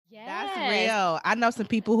That's real. I know some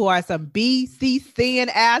people who are some B, C, C and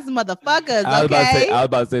ass motherfuckers. I was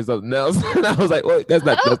about to say something else. And I was like, wait, that's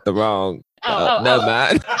the wrong. Never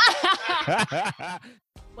mind.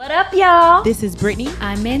 What up, y'all? This is Brittany.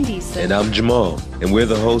 I'm Mandisa. And I'm Jamal. And we're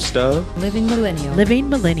the host of Living Millennial. Living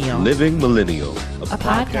Millennial. Living Millennial. A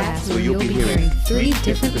podcast where you'll be hearing three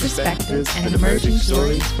different perspectives and emerging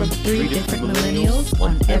stories from three different millennials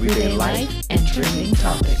on everyday life and trending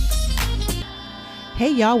topics. Hey,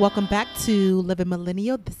 y'all. Welcome back to Living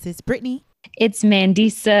Millennial. This is Brittany. It's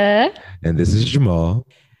Mandisa. And this is Jamal.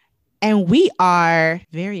 And we are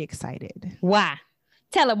very excited. Why?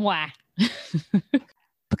 Tell them why.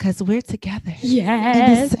 Because we're together.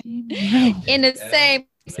 Yes. In the same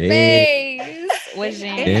space.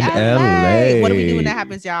 In LA. What do we do when that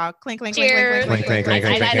happens, y'all? Clink, clink, clink, Cheers. clink, clink, clink,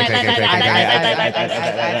 clink, clink,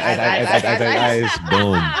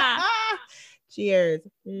 Boom. Cheers.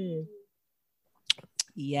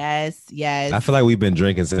 Yes. I feel like we've been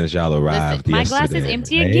drinking since y'all arrived. Listen, my glass is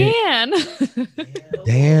empty again.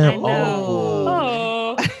 Damn.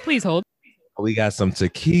 Oh. Please hold. We got some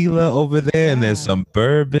tequila over there, and there's some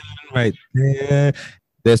bourbon right there.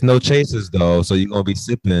 There's no chasers though, so you're gonna be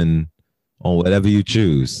sipping on whatever you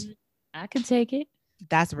choose. I can take it.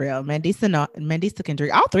 That's real. Mandisa can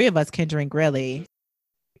drink. All three of us can drink, really.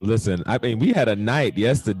 Listen, I mean, we had a night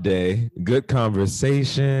yesterday. Good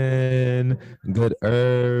conversation, good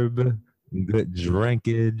herb, good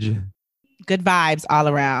drinkage, good vibes all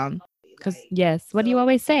around. Because yes, what do you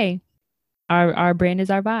always say? Our brand is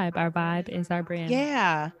our vibe. Our vibe is our brand.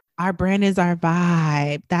 Yeah. Our brand is our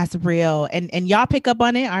vibe. That's real. And y'all pick up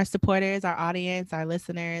on it. Our supporters, our audience, our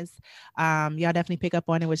listeners. Y'all definitely pick up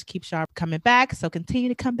on it, which keeps y'all coming back. So continue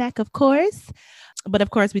to come back, of course. But of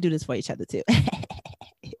course, we do this for each other too.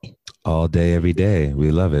 All day, every day.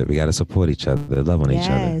 We love it. We got to support each other, love on each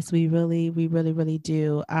other. Yes, we really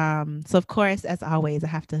do. So of course, as always, I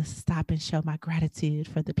have to stop and show my gratitude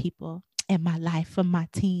for the people in my life, for my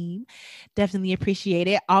team. Definitely appreciate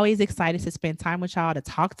it. Always excited to spend time with y'all, to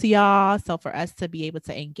talk to y'all. So for us to be able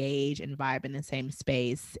to engage and vibe in the same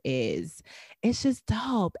space it's just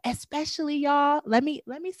dope. Especially y'all, let me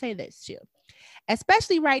say this too.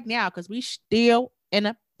 Especially right now, because we still in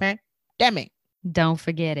a pandemic. Don't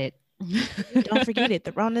forget it. Don't forget it.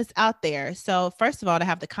 The Rona's out there. So first of all, to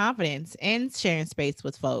have the confidence in sharing space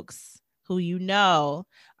with folks who you know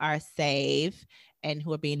are safe and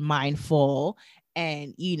who are being mindful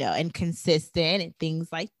and, and consistent and things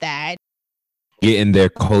like that. Getting their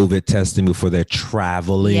COVID testing before they're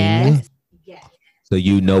traveling. Yes. So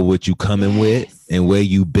you know what you coming with and where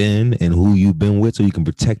you been and who you been with, so you can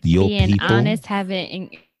protect your being people. Being honest,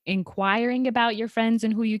 inquiring about your friends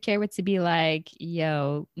and who you care with, to be like,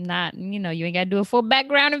 yo, not, you ain't got to do a full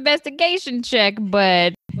background investigation check,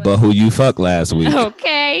 but who you fucked last week.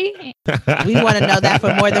 Okay. We want to know that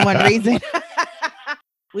for more than one reason.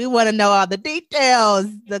 We want to know all the details.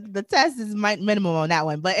 The test is minimum on that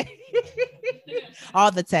one, but all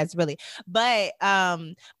the tests really. But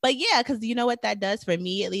yeah, because you know what that does for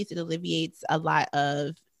me, at least it alleviates a lot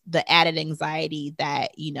of the added anxiety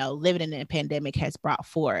that, living in a pandemic has brought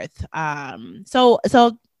forth. So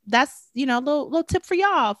that's, a little tip for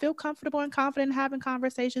y'all. Feel comfortable and confident having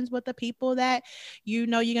conversations with the people that, you're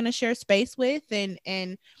going to share space with.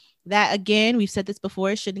 And that, again, we've said this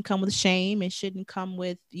before, it shouldn't come with shame. It shouldn't come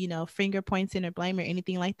with, finger pointing or blame or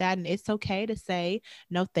anything like that. And it's okay to say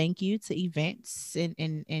no thank you to events and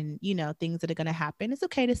things that are going to happen. It's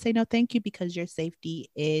okay to say no thank you, because your safety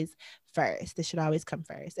is first. This should always come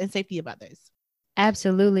first, and safety of others.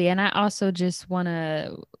 Absolutely. And I also just want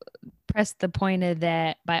to press the point of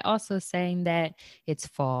that by also saying that it's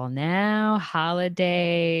fall now,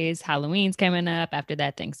 holidays, Halloween's coming up, after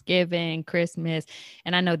that Thanksgiving, Christmas.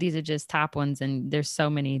 And I know these are just top ones, and there's so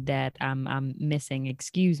many that I'm missing,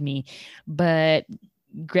 excuse me, but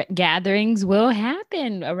gatherings will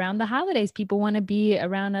happen around the holidays. People want to be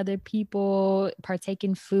around other people, partake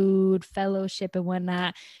in food, fellowship and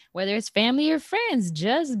whatnot, whether it's family or friends.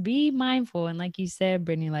 Just be mindful. And like you said,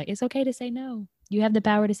 Brittany, like, it's okay to say no. You have the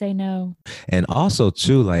power to say no. And also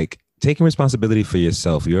too, like, taking responsibility for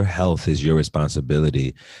yourself. Your health is your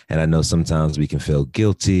responsibility. And I know sometimes we can feel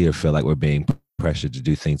guilty or feel like we're being pressure to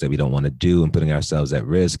do things that we don't want to do and putting ourselves at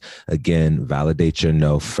risk. Again, validate your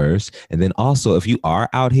no first. And then also, if you are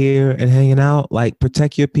out here and hanging out, like,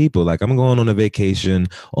 protect your people. Like, I'm going on a vacation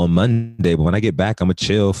on Monday, but when I get back, I'm going to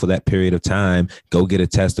chill for that period of time, go get a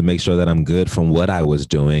test to make sure that I'm good from what I was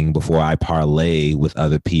doing before I parlay with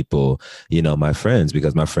other people, my friends,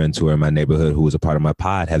 because my friends who are in my neighborhood, who was a part of my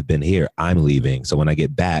pod, have been here. I'm leaving. So when I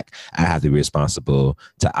get back, I have to be responsible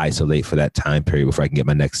to isolate for that time period before I can get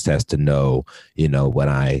my next test to know, what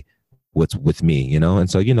I what's with me, you know? And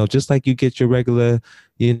so, you know, just like you get your regular,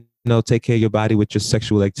 you know, take care of your body with your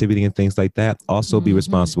sexual activity and things like that, also be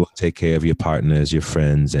responsible, take care of your partners, your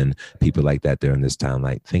friends, and people like that during this time.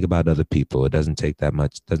 Like, think about other people. It doesn't take that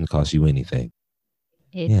much, doesn't cost you anything.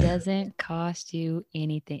 It doesn't cost you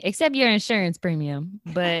anything except your insurance premium,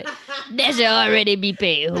 but that should already be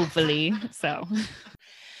paid, hopefully. So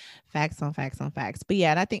facts on facts on facts. But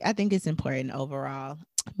yeah, and I think it's important overall.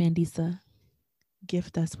 Mandisa,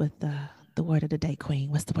 gift us with the word of the day,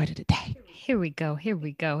 Queen. What's the word of the day? Here we go.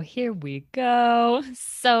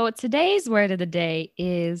 So today's word of the day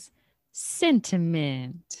is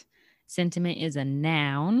sentiment. Sentiment is a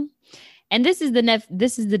noun. And this is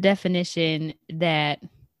the definition that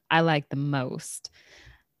I like the most.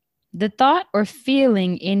 The thought or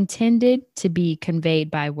feeling intended to be conveyed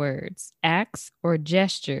by words, acts, or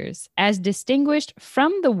gestures, as distinguished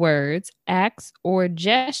from the words, acts, or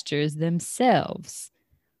gestures themselves.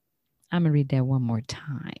 I'm going to read that one more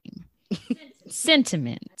time.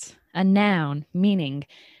 Sentiment, a noun, meaning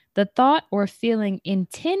the thought or feeling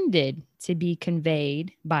intended to be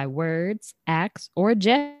conveyed by words, acts, or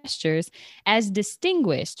gestures, as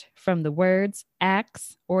distinguished from the words,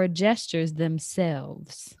 acts, or gestures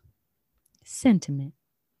themselves. Sentiment.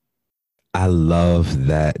 I love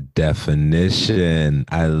that definition.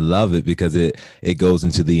 I love it because it goes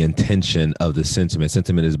into the intention of the sentiment.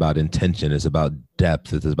 Sentiment is about intention. It's about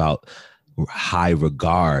depth. It's about high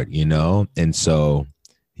regard, you know? And so,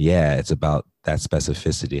 yeah, it's about that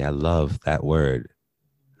specificity. I love that word.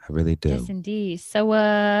 I really do. Yes, indeed. So,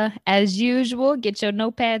 as usual, get your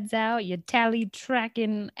notepads out, your tally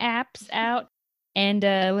tracking apps out, and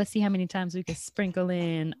let's see how many times we can sprinkle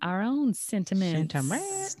in our own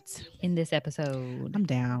sentiments in this episode. I'm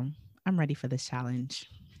down. I'm ready for this challenge.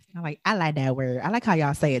 I like that word. I like how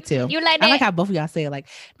y'all say it too. You like that? I like how both of y'all say it. Like,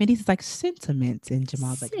 Mandisa's like sentiments, and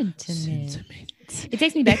Jamal's like sentiment. It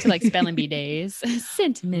takes me back to like spelling bee days.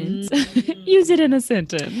 Sentiments. Use it in a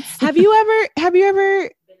sentence. Have you ever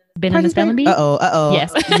been in a spelling bee? Uh-oh.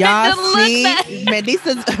 Yes. Y'all see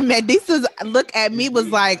Mandisa's look at me was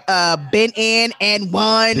like been in and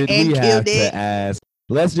won Did and we killed have it. To ask?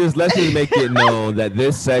 Let's just make it known that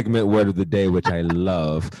this segment, word of the day, which I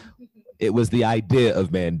love, it was the idea of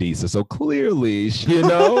Mandisa. So clearly, you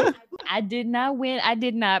know. I did not win. I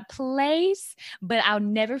did not place, but I'll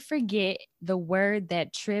never forget the word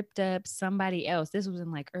that tripped up somebody else. This was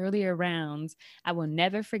in like earlier rounds. I will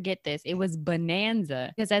never forget this. It was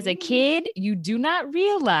bonanza. Because as a kid, you do not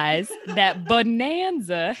realize that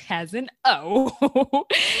bonanza has an O.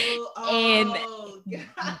 And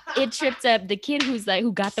it tripped up the kid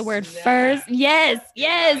who got the word first. Yes.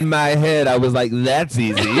 In my head, I was like, that's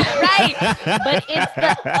easy. Right. But it's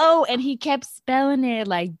the O, and he kept spelling it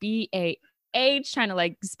like B-A-H, trying to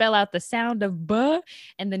like spell out the sound of buh.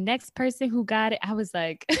 And the next person who got it, I was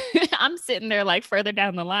like, I'm sitting there like further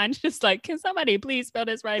down the line, just like, can somebody please spell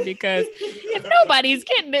this right? Because if nobody's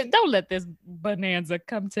getting it, don't let this bonanza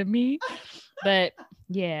come to me. But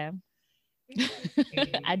yeah.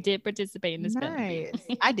 I did participate in this. Nice.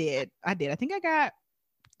 I did. I think I got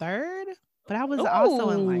third, but I was also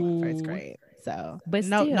in like first grade. So but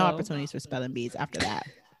no opportunities for spelling bees after that.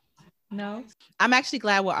 No. I'm actually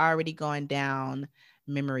glad we're already going down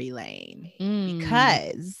memory lane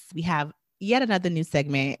because we have yet another new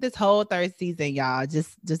segment. This whole third season, y'all,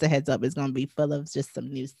 just a heads up, is going to be full of just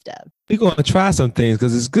some new stuff. We're going to try some things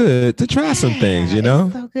because it's good to try some things, you know?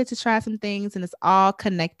 It's so good to try some things, and it's all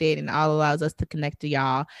connected and all allows us to connect to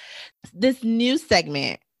y'all. This new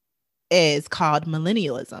segment is called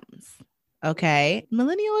Millennialisms. Okay.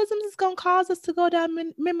 Millennialism is going to cause us to go down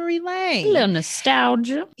memory lane. A little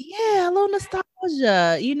nostalgia. Yeah, a little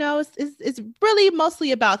nostalgia. You know, it's really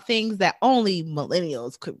mostly about things that only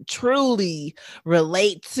millennials could truly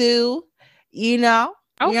relate to, you know?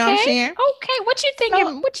 Okay. You know what I'm saying? Okay. What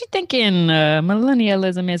you thinking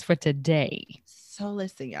millennialism is for today? So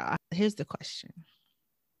listen, y'all. Here's the question.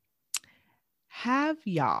 Have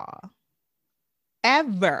y'all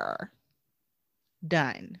ever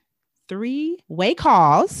done 3-way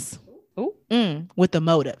calls with a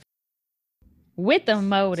motive? With a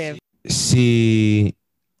motive. See,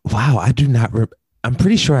 wow, I do not. I'm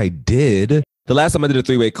pretty sure I did. The last time I did a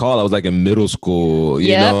 3-way call, I was like in middle school.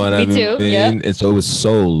 You know what I mean? Too. Yep. And so it was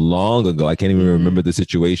so long ago. I can't even remember the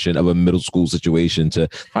situation of a middle school situation.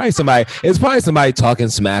 It's probably somebody talking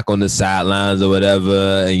smack on the sidelines or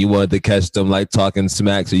whatever, and you wanted to catch them like talking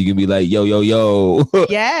smack, so you can be like, yo, yo, yo.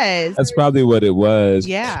 Yes. That's probably what it was.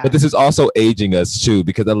 Yeah. But this is also aging us too,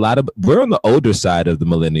 because we're on the older side of the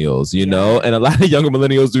millennials, you know, and a lot of younger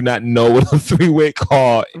millennials do not know what a 3-way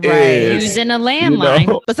call is. Using a landline. You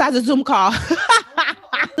know? Besides a Zoom call.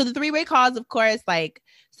 So the three-way calls, of course, like,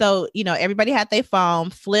 so, you know, everybody had their phone,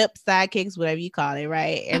 flip, sidekicks, whatever you call it,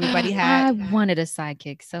 right? Everybody had. I wanted a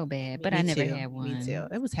sidekick so bad, but I never too. had one. Me too.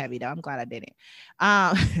 It was heavy though. I'm glad I didn't.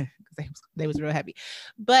 Because they was real heavy.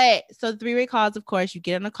 But so the three-way calls, of course, you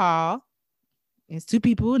get on a call. It's two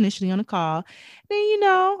people initially on a call. Then, you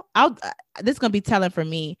know, this is gonna be telling for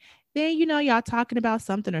me. Then, you know, y'all talking about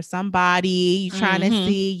something or somebody. You trying to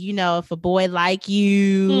see, you know, if a boy like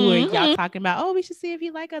you, or y'all talking about, oh, we should see if he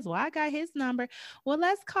like us. Well, I got his number. Well,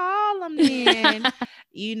 let's call him then.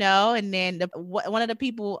 You know, and then one of the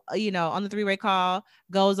people, you know, on the three-way call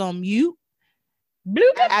goes on mute.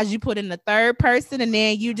 As you put in the third person, and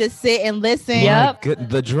then you just sit and listen. Yep.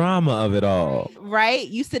 The drama of it all. Right.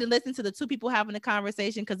 You sit and listen to the two people having a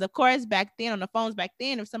conversation. Because of course, back then on the phones,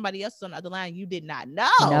 if somebody else was on the other line, you did not know.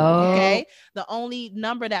 No. Okay. The only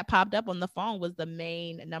number that popped up on the phone was the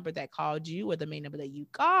main number that called you, or the main number that you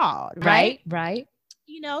called. Right.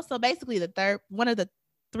 You know, so basically one of the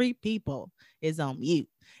three people is on mute.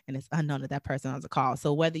 And it's unknown that person has a call.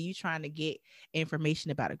 So whether you're trying to get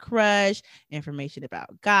information about a crush, information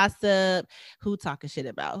about gossip, who talking shit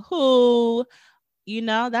about who, you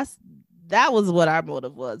know, that was what our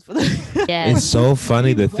motive was for the. Yeah. It's so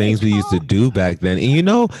funny the things we used to do back then. And you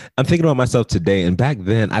know, I'm thinking about myself today. And back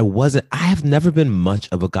then, I have never been much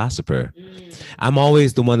of a gossiper. I'm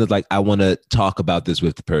always the one that's like, I want to talk about this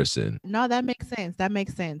with the person. No, that makes sense.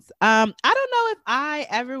 I don't know if I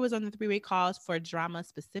ever was on the three-way calls for drama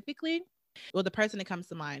specifically. Well, the person that comes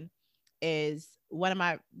to mind is one of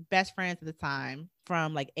my best friends at the time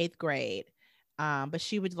from like 8th grade. But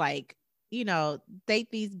she would like, you know, date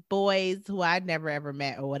these boys who I'd never ever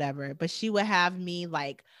met or whatever. But she would have me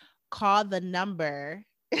like call the number.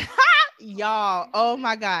 Y'all, oh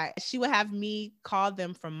my God. She would have me call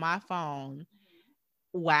them from my phone.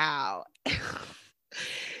 Wow.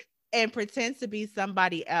 And pretend to be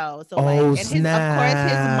somebody else. So like, and of course his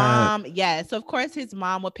mom, so of course his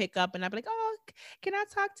mom would pick up and I'd be like, oh, can I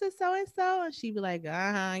talk to so-and-so? And she'd be like,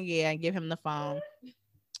 yeah, and give him the phone.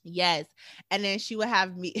 Yes. And then she would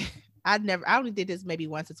have me, I only did this maybe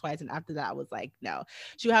once or twice. And after that, I was like, no.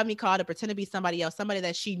 She would have me call to pretend to be somebody else, somebody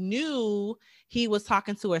that she knew he was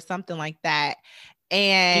talking to or something like that.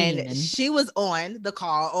 And she was on the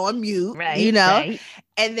call on mute, you know? Right.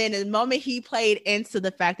 And then the moment he played into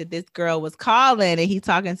the fact that this girl was calling and he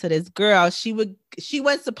talking to this girl, she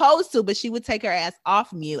wasn't supposed to, but she would take her ass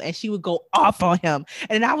off mute and she would go off on him.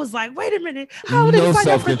 And I was like, wait a minute. How did I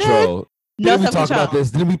self-control. No, we talk about this.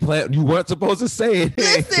 Then we plan. You weren't supposed to say it.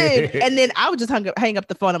 Listen, and then I would just hang up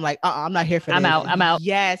the phone. I'm like, I'm not here for this. I'm out.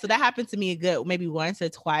 Yeah, so that happened to me maybe once or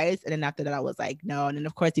twice, and then after that, I was like, no. And then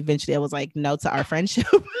of course, eventually, I was like, no to our friendship.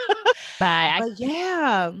 Bye. But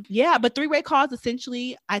yeah. But three-way calls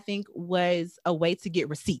essentially, I think, was a way to get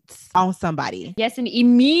receipts on somebody. Yes, an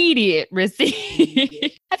immediate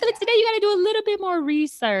receipt. I feel like today you got to do a little bit more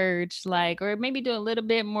research, like, or maybe do a little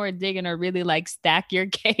bit more digging, or really like stack your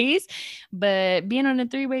case. But being on a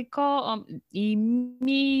three-way call,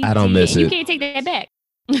 immediate. I don't miss it. You can't take that back.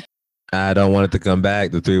 I don't want it to come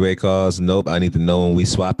back. The three-way calls. Nope. I need to know when we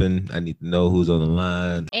swapping. I need to know who's on the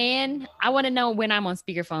line. And I want to know when I'm on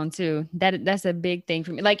speakerphone too. That's a big thing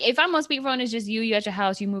for me. Like if I'm on speakerphone, it's just you at your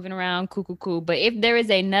house, you moving around, cool. But if there is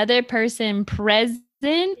another person present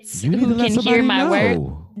who can hear my word,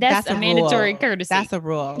 that's a mandatory courtesy. That's a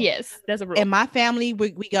rule. Yes, that's a rule. In my family,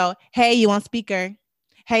 we go, hey, you on speaker?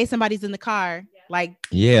 Hey, somebody's in the car. Like,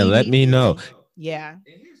 let me know. Yeah.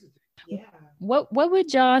 What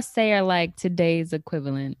would y'all say are like today's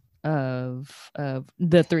equivalent of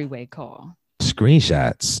the three-way call?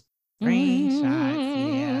 Screenshots. Yeah.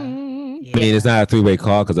 I mean, it's not a three-way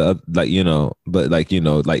call because, like, you know, but like, you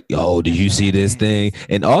know, like, oh, did you see this thing?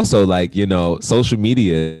 And also, like, you know, social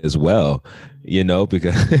media as well. You know,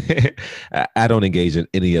 because I don't engage in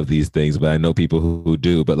any of these things, but I know people who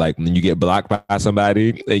do. But like when you get blocked by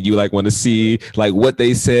somebody and you like want to see like what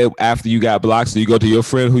they said after you got blocked, so you go to your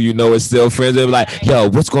friend who you know is still friends. They're like, "Yo,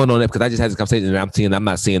 what's going on there?" Because I just had this conversation and I'm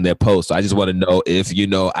not seeing their post, so I just want to know if you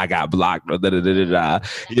know I got blocked or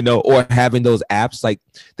you know, or having those apps like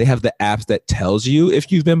they have the apps that tells you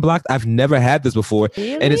if you've been blocked. I've never had this before,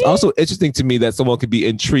 really? And it's also interesting to me that someone could be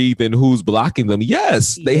intrigued in who's blocking them.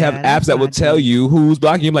 Yes, they have apps that will tell you who's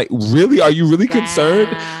blocking you. I'm like, really? Are you really concerned?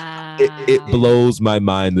 It blows my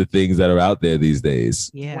mind the things that are out there these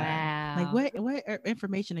days. Yeah. Wow. Like what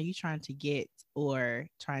information are you trying to get or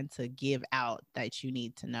trying to give out that you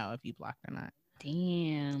need to know if you blocked or not?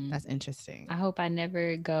 Damn. That's interesting. I hope I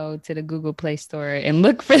never go to the Google Play Store and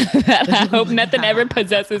look for that. I hope nothing ever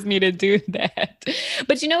possesses me to do that.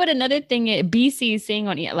 But you know what? Another thing, BCCing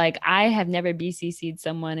on, like, I have never BCC'd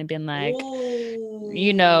someone and been like,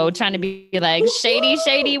 you know, trying to be like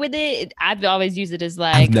shady with it. I've always used it as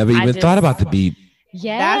like, I've never even thought about the beep.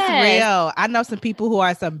 Yeah, That's real. I know some people who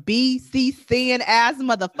are some BCCing ass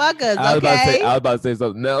motherfuckers. Okay. I was about to say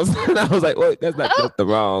something else. And I was like, wait, that's not just the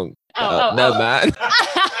wrong. Never mind.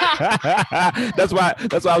 That's why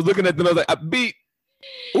I was looking at them. I was like, a beep.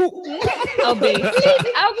 Ooh. Oh, beep.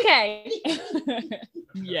 Okay.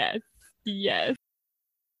 Yes.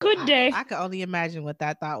 Good day. I could only imagine what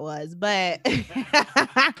that thought was, but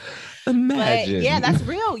Imagine. But yeah, that's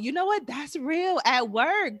real. You know what? That's real at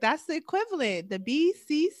work. That's the equivalent, the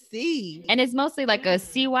BCC. And it's mostly like a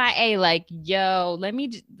CYA, like, yo, let me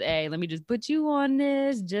just put you on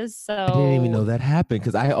this just so. I didn't even know that happened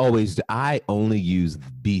because I only use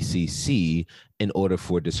BCC in order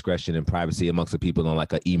for discretion and privacy amongst the people on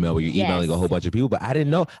like an email where you're emailing a whole bunch of people. But I didn't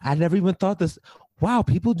know. I never even thought this. Wow,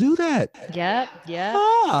 people do that. Yep.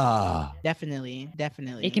 Ah. Definitely.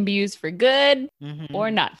 It can be used for good or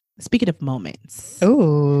not. Speaking of moments.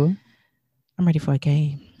 Oh, I'm ready for a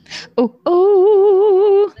game.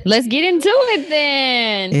 Oh, let's get into it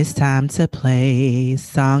then. It's time to play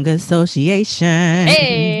Song Association.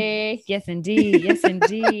 Hey, yes indeed.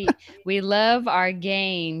 We love our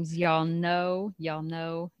games. Y'all know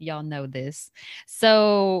this.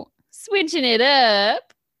 So switching it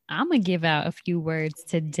up, I'm gonna give out a few words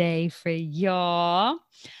today for y'all.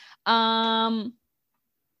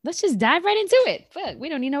 Let's just dive right into it. Fuck, we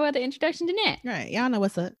don't need no other introduction than that. Right. Y'all know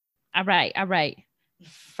what's up. All right.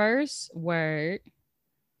 First word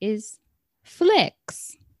is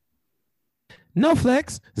flex. No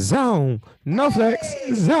flex zone. No flex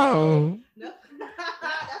zone.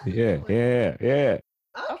 Yeah. Okay.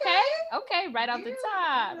 Right off the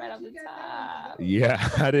top. Yeah,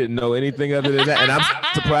 I didn't know anything other than that, and I'm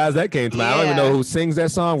surprised that came to me. I don't even know who sings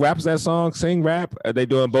that song, raps that song, sing rap. Are they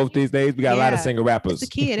doing both these days? We got a lot of singer rappers. It's a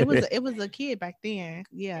kid. It was a kid back then.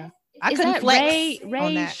 Yeah. I Is couldn't that flex on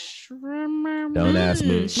Ray that. Sherman? Don't ask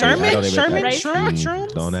me. Sherman.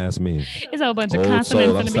 Don't ask me. It's a whole bunch of Old consonants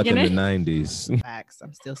soul. in I'm the stuck in the beginning. 90s. Facts.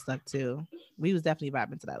 I'm still stuck too. We was definitely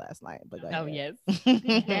vibing to that last night. But go ahead. Oh yes.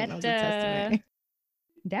 That was a testament.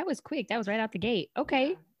 That was quick. That was right out the gate.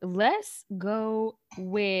 Okay, let's go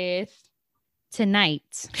with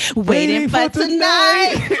tonight. Waiting for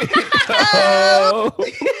tonight. Oh,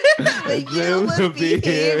 When you will be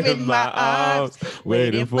here in my arms.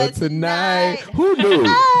 Waiting for tonight. Who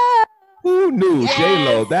knew? Who knew? Yes.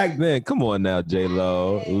 J-Lo back then. Come on now,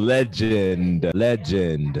 J-Lo. Legend.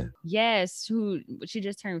 Yes, she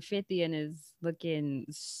just turned 50 and is looking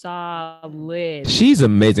solid. She's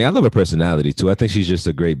amazing. I love her personality too. I think she's just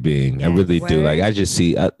a great being. I really do. Like I just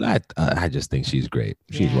see. I just think she's great.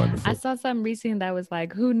 She's wonderful. I saw something recently that was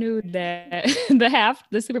like, who knew that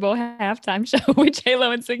the Super Bowl halftime show with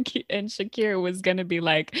J-Lo and Shakira was gonna be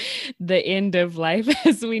like the end of life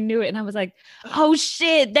as we knew it, and I was like, oh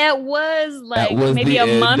shit, that was like maybe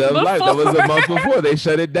a month before. That was a month before they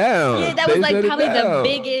shut it down. Yeah, that was like probably the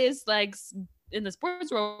biggest like in the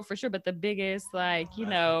sports world for sure, but the biggest like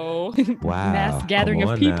mass gathering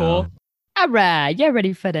of people. Now. All right, y'all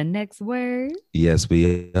ready for the next word? Yes,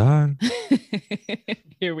 we are.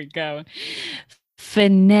 Here we go.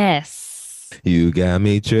 Finesse. You got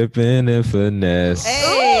me tripping in finesse.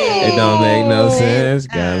 Hey. It don't make no sense.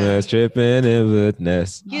 Got me tripping in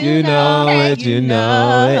finesse. You know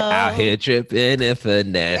it. Out here tripping in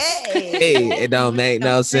finesse. Hey, it don't make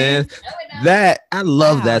no sense. That I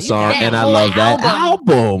love that song and I love that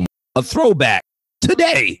album. A throwback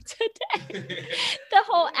today. The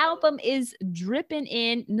whole album is dripping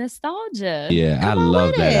in nostalgia. Yeah, I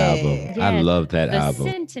love that album. Yeah, I love that the album.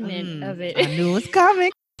 Sentiment of it. I knew it was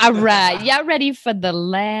coming. All right, y'all ready for the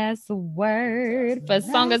last word for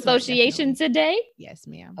Song Association today? Yes,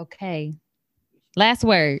 ma'am. Okay. Last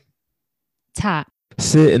word. Top.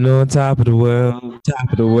 Sitting on top of the world,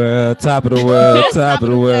 top of the world, top of the world, top of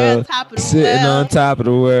the world, sitting on top of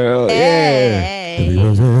the world. Yeah. You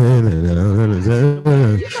know some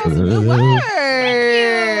good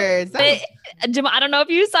words. Jamal, I don't know if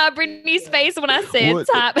you saw Brittany's face when I said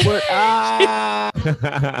top.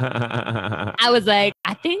 I was like,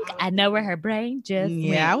 I think I know where her brain just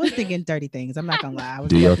went. I was thinking dirty things. I'm not gonna lie. I was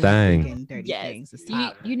Do your definitely thing. Dirty Yes. things.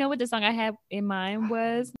 You know what the song I had in mind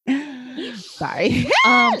was? Sorry.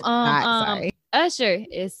 Sorry. Usher,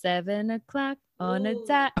 it's 7:00 On the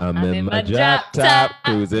top. I'm in my drop top,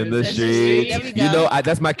 cruising the streets. There we You go. know,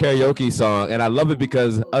 that's my karaoke song, and I love it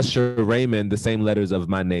because Usher Raymond, the same letters of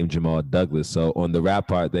my name, Jamal Douglas. So on the rap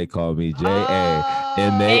part, they call me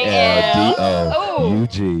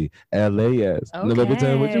JAMALDOUGLAS. No, let me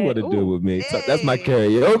tell you what you want to do with me. So that's my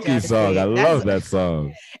karaoke song. I love that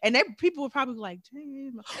song. And then people were probably like,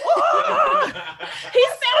 "Damn, He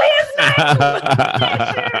said his name.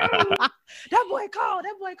 that boy called.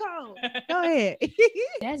 Go ahead."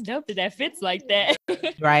 That's dope that fits like that.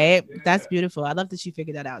 Right? That's beautiful. I love that you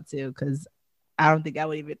figured that out too, because I don't think I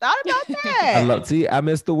would even thought about that. I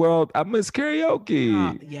miss the world. I miss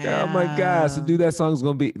karaoke. Yeah. Oh my gosh. To do that song is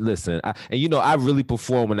going to be, listen, I really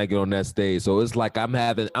perform when I get on that stage. So it's like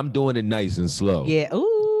I'm doing it nice and slow. Yeah.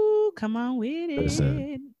 Ooh, come on with it.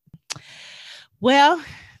 Listen. Well,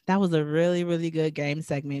 that was a really, really good game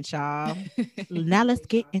segment, y'all. Now let's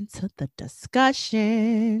get into the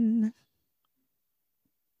discussion.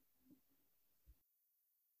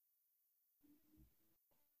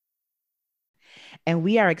 And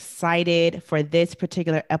we are excited for this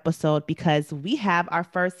particular episode because we have our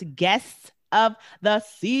first guest of the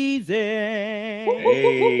season. Hey.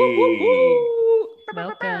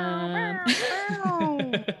 Welcome.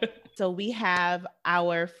 So we have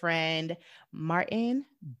our friend Martin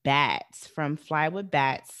Batts from Fly with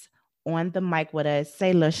Batts on the mic with us.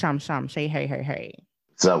 Say la sham sham. Say hey.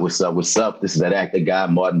 What's up? This is that actor guy,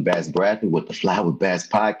 Martin Batts Bradford with the Fly with Batts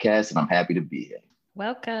podcast, and I'm happy to be here.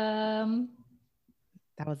 Welcome.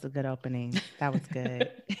 That was a good opening. That was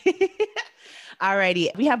good.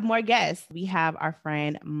 Alrighty, we have more guests. We have our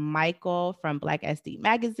friend Michael from Black SD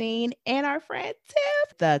Magazine and our friend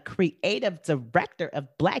Tiff, the creative director of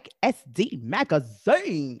Black SD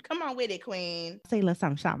Magazine. Come on with it, queen. Say la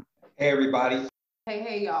sham sham. Hey, everybody.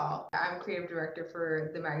 Hey, y'all. I'm creative director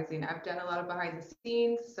for the magazine. I've done a lot of behind the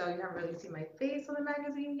scenes, so you haven't really seen my face on the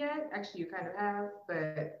magazine yet. Actually, you kind of have,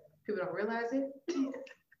 but people don't realize it.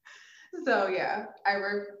 So yeah, I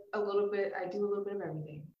work a little bit. I do a little bit of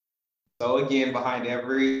everything. So again, behind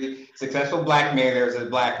every successful Black man, there's a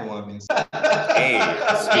Black woman. Hey,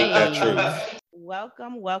 speak that truth.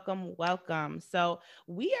 Welcome. So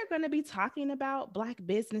we are going to be talking about Black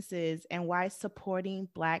businesses and why supporting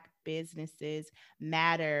Black businesses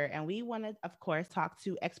matter. And we want to, of course, talk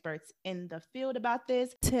to experts in the field about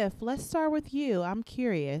this. Tiff, let's start with you. I'm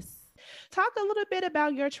curious. Talk a little bit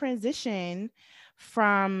about your transition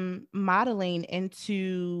from modeling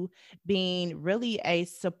into being really a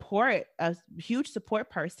huge support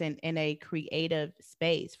person in a creative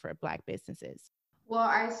space for Black businesses. Well,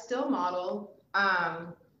 I still model,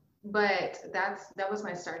 but that was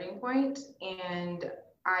my starting point, and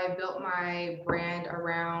I built my brand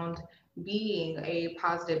around being a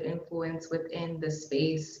positive influence within the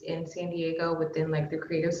space in San Diego, within like the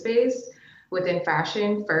creative space, within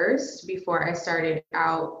fashion first, before I started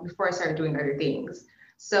doing other things.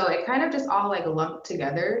 So it kind of just all like lumped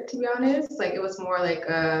together, to be honest. Like it was more like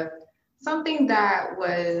something that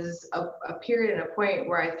was a period and a point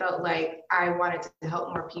where I felt like I wanted to help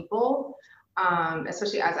more people,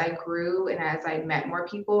 especially as I grew and as I met more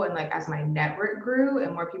people and like as my network grew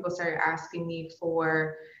and more people started asking me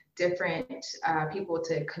for different people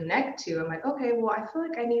to connect to. I'm like, okay, well, I feel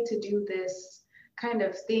like I need to do this kind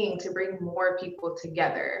of thing to bring more people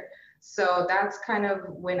together. So that's kind of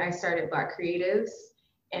when I started Black Creatives.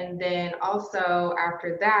 And then also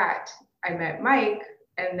after that, I met Mike,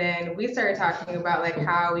 and then we started talking about like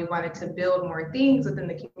how we wanted to build more things within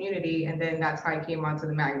the community. And then that's how I came onto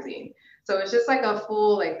the magazine. So it's just like a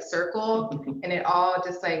full like circle, and it all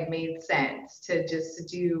just like made sense to just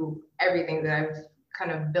do everything that I've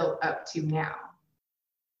kind of built up to now.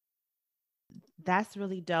 That's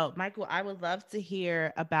really dope. Michael, I would love to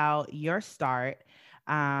hear about your start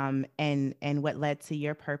and what led to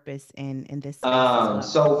your purpose in this space as well.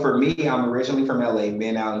 So for me, I'm originally from LA,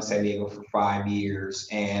 been out in San Diego for 5 years,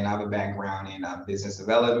 and I have a background in business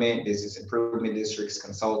development, business improvement districts,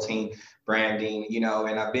 consulting, branding,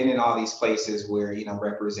 and I've been in all these places where,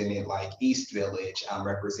 represented like East Village,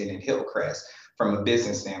 represented Hillcrest from a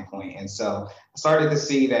business standpoint. And so I started to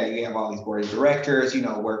see that you have all these board of directors,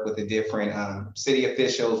 work with the different city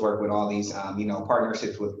officials, work with all these,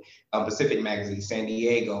 partnerships with Pacific Magazine, San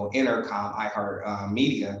Diego, Intercom, iHeart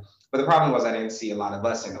Media. But the problem was I didn't see a lot of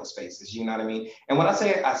us in those spaces, you know what I mean? And when I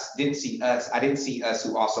say I didn't see us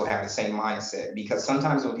who also have the same mindset, because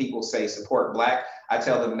sometimes when people say support Black, I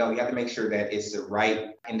tell them, no, you have to make sure that it's the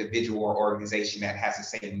right individual or organization that has the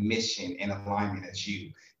same mission and alignment as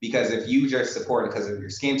you. Because if you just support it because of your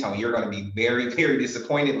skin tone, you're going to be very, very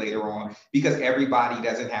disappointed later on, because everybody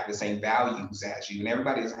doesn't have the same values as you and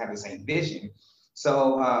everybody doesn't have the same vision.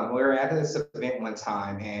 So we were at this event one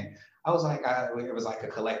time, and I was like, it was like a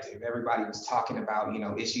collective. Everybody was talking about,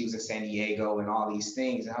 issues in San Diego and all these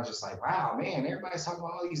things. And I was just like, wow, man, everybody's talking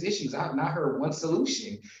about all these issues. I've not heard one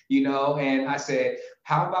solution, And I said,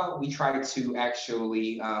 how about we try to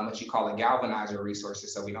actually, galvanize our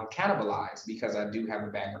resources so we don't cannibalize? Because I do have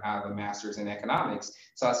I have a master's in economics.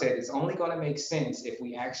 So I said, it's only going to make sense if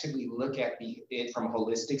we actually look at it from a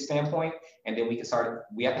holistic standpoint, and then we have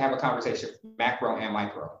to have a conversation, macro and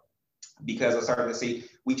micro. Because I started to see,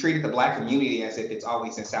 we treated the Black community as if it's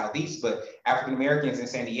always in Southeast, but African Americans in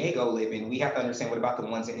San Diego live in, we have to understand what about the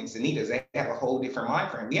ones in Encinitas? They have a whole different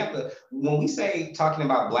mind frame. We have to, when we say talking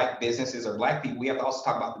about Black businesses or Black people, we have to also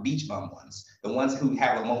talk about the beach bum ones, the ones who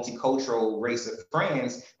have a multicultural race of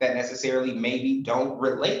friends that necessarily maybe don't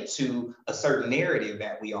relate to a certain narrative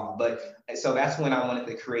that we are. But so that's when I wanted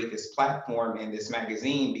to create this platform and this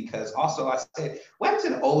magazine, because also I said, what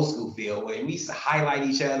happened to the old school feel when we used to highlight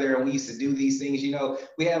each other and we used to do these things?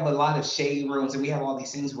 We have a lot of shade rooms and we have all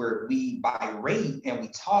these things where we berate and we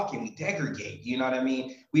talk and we degradate. You know what I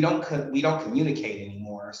mean? We don't communicate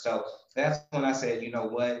anymore. So that's when I said, you know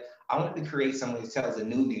what? I wanted to create someone who tells a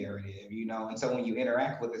new narrative, and so when you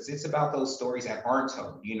interact with us, it's about those stories that aren't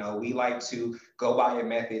told. We like to go by a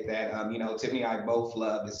method that, Tiffany and I both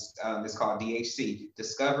love. It's called DHC,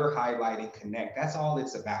 Discover, Highlight, and Connect. That's all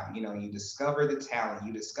it's about. You discover the talent,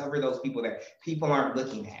 you discover those people that people aren't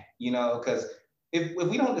looking at, because if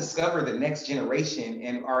we don't discover the next generation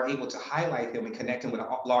and are able to highlight them and connect them with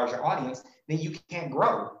a larger audience, then you can't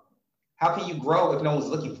grow. How can you grow if no one's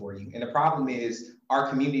looking for you? And the problem is, our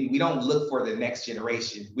community, we don't look for the next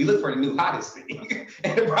generation. We look for the new hottest thing.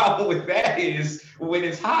 And the problem with that is, when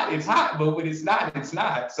it's hot, but when it's not, it's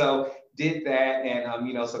not. So did that,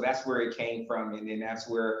 and so that's where it came from. And then that's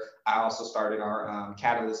where I also started our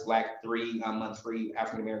Catalyst Black 3-month free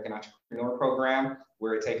African American entrepreneur program,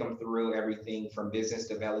 where I take them through everything from business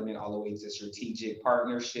development all the way to strategic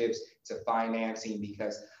partnerships to financing,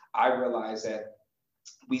 because I realized that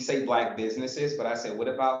we say Black businesses, but I said, what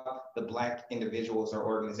about the Black individuals or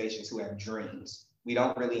organizations who have dreams? We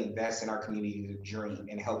don't really invest in our community to dream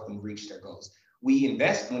and help them reach their goals. We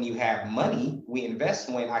invest when you have money. We invest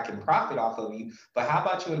when I can profit off of you. But how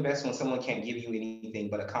about you invest when someone can't give you anything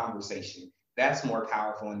but a conversation? That's more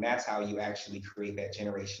powerful. And that's how you actually create that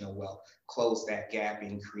generational wealth, close that gap,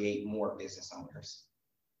 and create more business owners.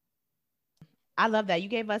 I love that. You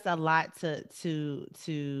gave us a lot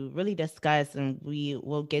to really discuss, and we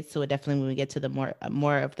will get to it definitely when we get to the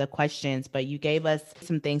more of the questions. But you gave us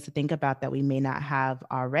some things to think about that we may not have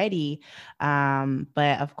already.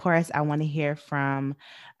 But of course, I want to hear from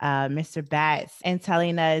Mr. Batts and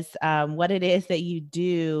telling us what it is that you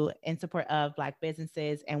do in support of Black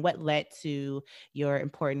businesses and what led to your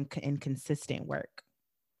important and consistent work.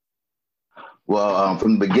 Well,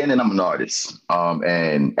 from the beginning, I'm an artist,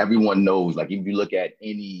 and everyone knows, like, if you look at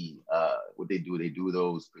any, what they do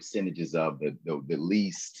those percentages of the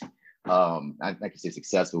least, I can say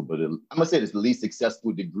successful, but I'm gonna say it's the least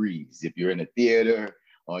successful degrees. If you're in a theater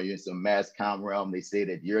or you're in some mass comm realm, they say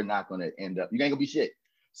that you're not gonna end up, you ain't gonna be shit.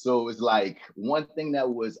 So it's like, one thing that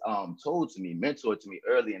was told to me, mentored to me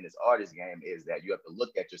early in this artist game, is that you have to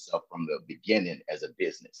look at yourself from the beginning as a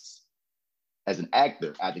business. As an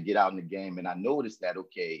actor, I had to get out in the game, and I noticed that,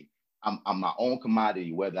 okay, I'm my own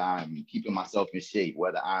commodity, whether I'm keeping myself in shape,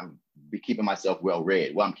 whether I'm keeping myself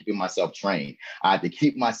well-read, whether I'm keeping myself trained. I had to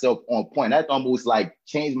keep myself on point. That's almost like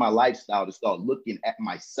changed my lifestyle to start looking at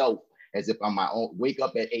myself as if I'm my own, wake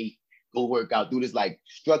up at 8, go work out, do this, like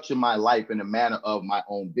structure my life in a manner of my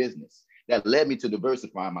own business. That led me to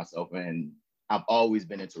diversifying myself, and I've always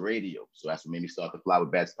been into radio. So that's what made me start the Fly with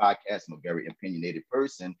Bats podcast. I'm a very opinionated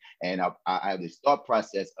person. And I have this thought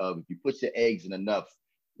process of, if you put your eggs in enough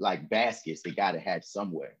like baskets, they got to hatch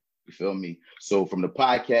somewhere. You feel me? So from the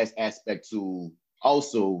podcast aspect to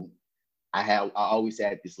also, I always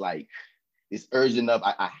had this urging of,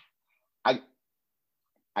 I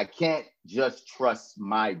can't just trust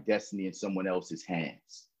my destiny in someone else's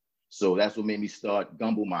hands. So that's what made me start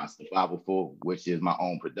Gumbo Monster 504, which is my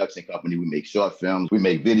own production company. We make short films, we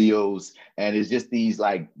make videos, and it's just these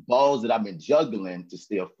like balls that I've been juggling to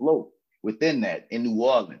stay afloat. Within that, in New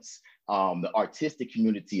Orleans, the artistic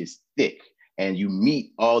community is thick, and you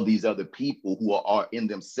meet all these other people who are in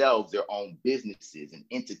themselves their own businesses and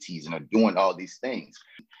entities and are doing all these things.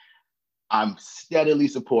 I'm steadily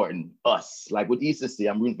supporting us. Like what Issa said,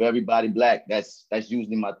 I'm rooting for everybody Black. That's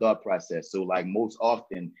usually my thought process. So like most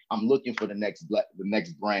often, I'm looking for the next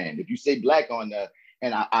brand. If you say Black on the,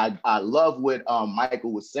 and I love what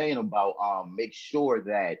Michael was saying about make sure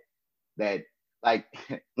that like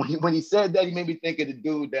when he said that, he made me think of the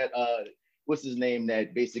dude that what's his name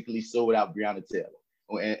that basically sold out Breonna Taylor,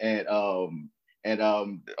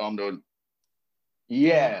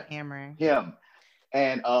 Hammer. him.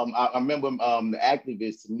 And I remember the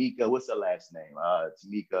activist Tamika, what's her last name?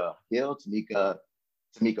 Tamika Hill,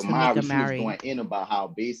 Tamika Mowry. She was going in about how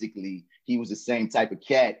basically he was the same type of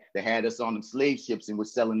cat that had us on them slave ships and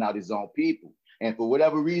was selling out his own people. And for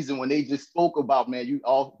whatever reason, when they just spoke about, man,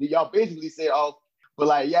 y'all basically said all, but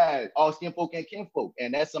like, yeah, all skin folk and kin folk.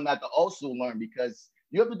 And that's something I have to also learn, because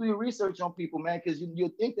you have to do your research on people, man, because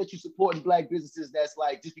you'll think that you're supporting Black businesses that's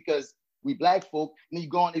like, just because we Black folk, and then you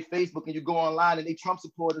go on their Facebook and you go online and they Trump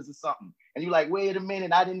supporters or something. And you're like, wait a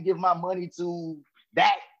minute, I didn't give my money to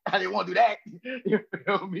that. I didn't want to do that. You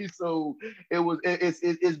feel me? So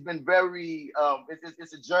it's been very,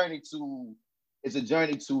 it's a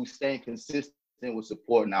journey to staying consistent with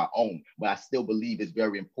supporting our own. But I still believe it's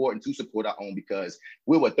very important to support our own, because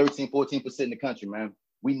we're 13-14% in the country, man.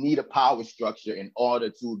 We need a power structure in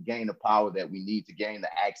order to gain the power that we need, to gain the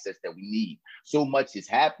access that we need. So much is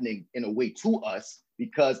happening in a way to us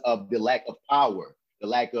because of the lack of power, the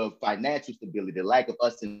lack of financial stability, the lack of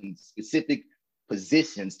us in specific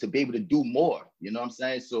positions to be able to do more. You know what I'm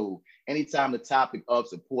saying? So anytime the topic of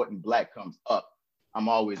supporting Black comes up, I'm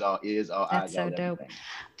always all ears, all eyes. That's so dope.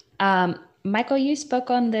 Michael, you spoke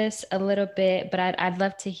on this a little bit, but I'd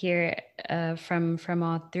love to hear from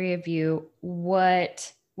all three of you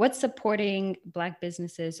what supporting Black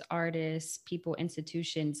businesses, artists, people,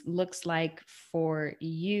 institutions looks like for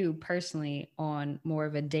you personally on more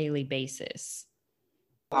of a daily basis.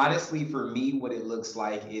 Honestly, for me, what it looks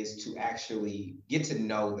like is to actually get to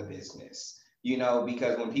know the business.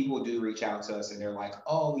 Because when people do reach out to us and they're like,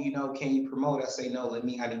 oh, can you promote us? Say, no, I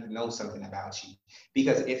need to know something about you.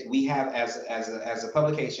 Because if we have, as a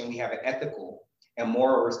publication, we have an ethical and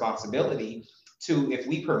moral responsibility to, if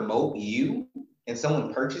we promote you and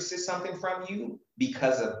someone purchases something from you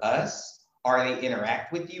because of us, or they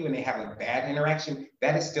interact with you and they have a bad interaction,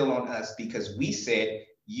 that is still on us, because we said,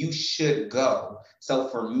 you should go. So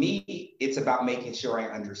for me, it's about making sure I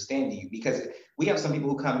understand you, because we have some people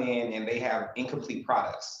who come in and they have incomplete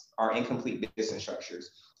products or incomplete business structures.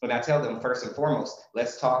 And I tell them, first and foremost,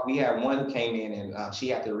 let's talk. We had one who came in and she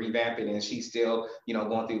had to revamp it, and she's still,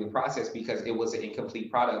 going through the process because it was an incomplete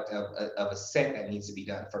product of a set that needs to be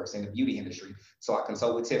done first in the beauty industry. So I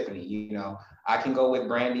consult with Tiffany. I can go with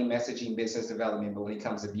branding, messaging, business development, but when it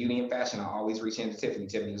comes to beauty and fashion, I always reach into Tiffany.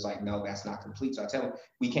 Tiffany was like, no, that's not complete. So I tell them,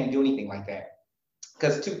 we can't do anything like that.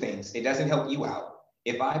 Because two things, it doesn't help you out.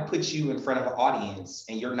 If I put you in front of an audience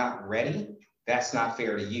and you're not ready, that's not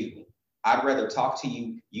fair to you. I'd rather talk to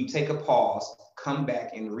you, you take a pause, come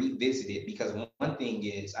back and revisit it. Because one thing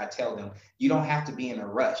is, I tell them, you don't have to be in a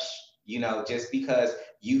rush. Just because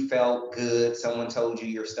you felt good, someone told you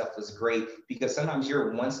your stuff was great, because sometimes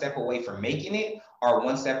you're one step away from making it, or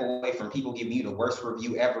one step away from people giving you the worst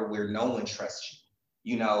review ever where no one trusts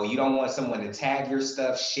you. You don't want someone to tag your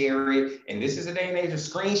stuff, share it. And this is a day and age of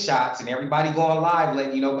screenshots and everybody going live,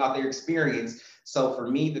 letting you know about their experience. So for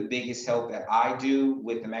me, the biggest help that I do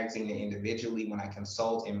with the magazine and individually when I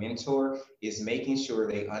consult and mentor is making sure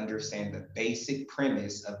they understand the basic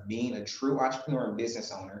premise of being a true entrepreneur and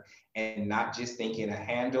business owner, and not just thinking a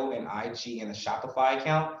handle, an IG, and a Shopify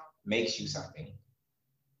account makes you something,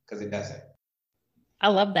 because it doesn't. I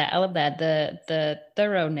love that. The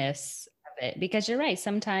thoroughness of it, because you're right.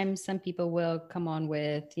 Sometimes some people will come on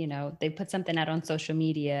with, they put something out on social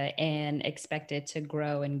media and expect it to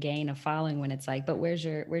grow and gain a following, when it's like, but where's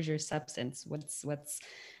your substance? What's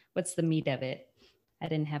the meat of it? I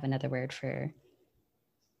didn't have another word for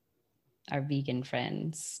our vegan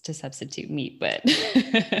friends to substitute meat, but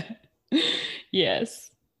yes.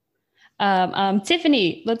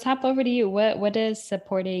 Tiffany, let's hop over to you. What does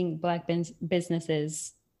supporting Black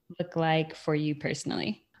businesses look like for you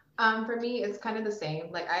personally? For me, it's kind of the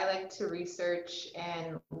same. Like, I like to research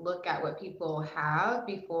and look at what people have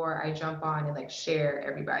before I jump on and share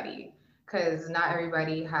everybody, because not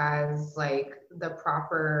everybody has the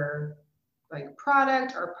proper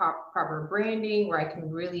product or proper branding where I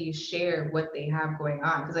can really share what they have going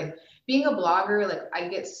on. Because being a blogger, I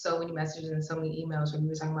get so many messages and so many emails when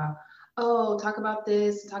people are talking about, oh, talk about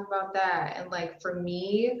this, talk about that. And for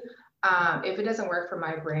me, if it doesn't work for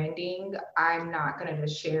my branding, I'm not going to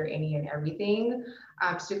just share any and everything,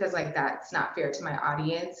 just because that's not fair to my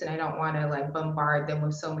audience. And I don't want to bombard them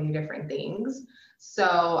with so many different things.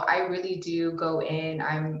 So I really do go in,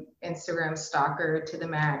 I'm Instagram stalker to the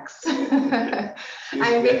max. I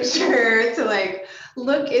make sure to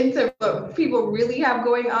look into what people really have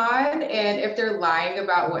going on. And if they're lying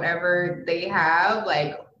about whatever they have,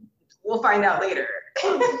 we'll find out later.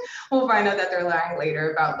 will find out that they're lying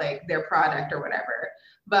later about like their product or whatever.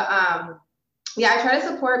 But yeah, I try to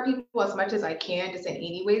support people as much as I can, just in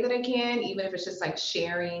any way that I can, even if it's just like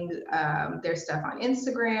sharing their stuff on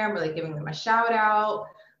Instagram or like giving them a shout out,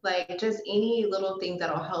 like just any little thing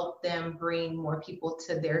that'll help them bring more people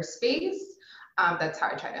to their space. That's how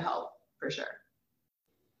I try to help, for sure.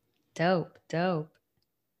 Dope.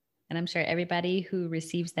 And I'm sure everybody who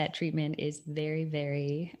receives that treatment is very,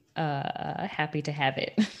 very happy to have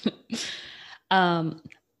it.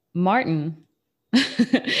 Martin,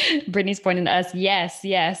 Brittany's pointing to us.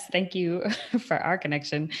 Yes. Thank you for our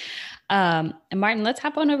connection. And Martin, let's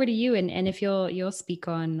hop on over to you. And if you'll speak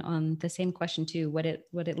on the same question too, what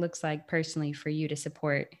it looks like personally for you to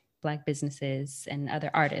support Black businesses and other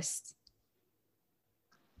artists.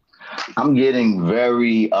 I'm getting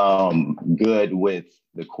very good with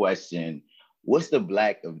the question, what's the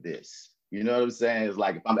Black of this? You know what I'm saying? It's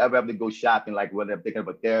like if I'm ever to go shopping, like when I'm thinking of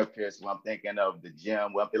a therapist, when I'm thinking of the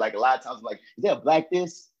gym, when I'm like a lot of times I'm like, is there a Black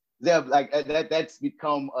this? Is there like that's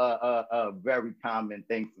become a very common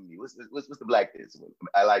thing for me. What's the Black this?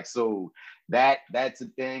 I like, so that's a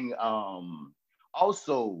thing.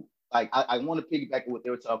 Also, like I want to piggyback on what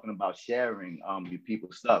they were talking about, sharing your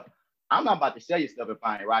people's stuff. I'm not about to share your stuff if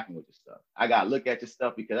I ain't rocking with your stuff. I gotta look at your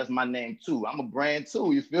stuff because that's my name too. I'm a brand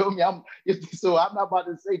too. You feel me? So I'm not about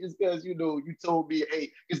to say just because you told me,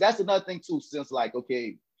 hey, because that's another thing too. Since like,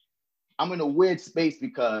 okay, I'm in a weird space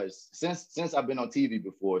because since I've been on TV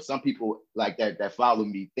before, some people like that follow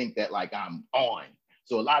me think that like I'm on.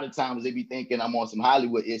 So a lot of times they be thinking I'm on some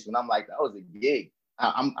Hollywood ish when I'm like, that was a gig.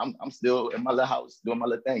 I'm still in my little house doing my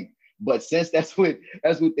little thing. But since that's what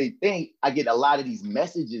they think, I get a lot of these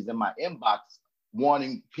messages in my inbox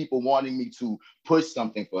people wanting me to push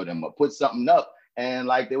something for them or put something up. And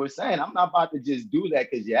like they were saying, I'm not about to just do that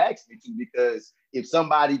because you asked me to, because if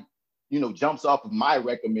somebody, jumps off of my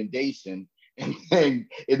recommendation and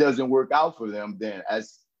it doesn't work out for them, then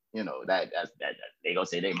that's they gonna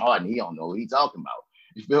say they Martin, he don't know what he's talking about.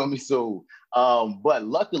 You feel me? So, but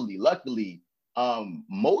luckily,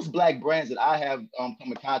 most Black brands that I have come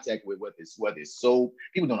in contact with, whether it's soap,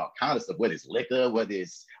 people don't know all kind of stuff, whether it's liquor, whether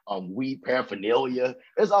it's weed paraphernalia,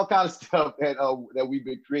 there's all kind of stuff that we've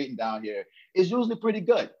been creating down here. It's usually pretty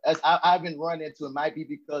good. As I've been running into, it might be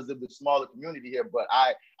because of the smaller community here, but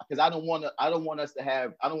I don't want to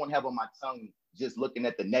have on my tongue just looking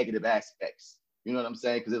at the negative aspects. You know what I'm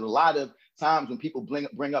saying? Because there's a lot of times when people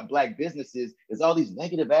bring up Black businesses, there's all these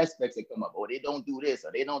negative aspects that come up. Oh, they don't do this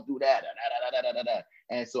or they don't do that.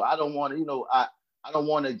 And so I don't want to, I don't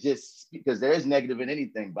want to just, because there is negative in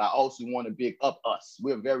anything, but I also want to big up us.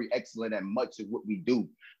 We're very excellent at much of what we do.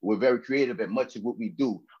 We're very creative at much of what we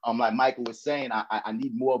do. Like Michael was saying, I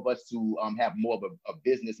need more of us to have more of a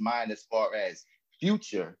business mind as far as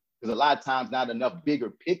future, because a lot of times not enough bigger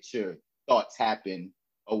picture thoughts happen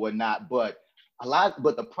or whatnot, but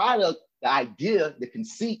the product, the idea, the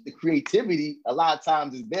conceit, the creativity, a lot of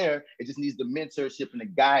times is there. It just needs the mentorship and the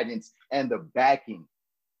guidance and the backing,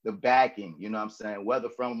 you know what I'm saying? Whether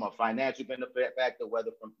from a financial benefit factor, whether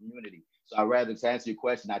from community. So I'd rather, to answer your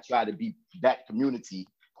question, I try to be that community,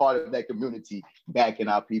 part of that community, backing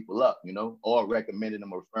our people up, or recommending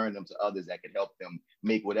them or referring them to others that can help them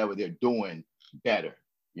make whatever they're doing better.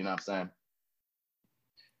 You know what I'm saying?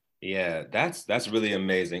 Yeah, that's really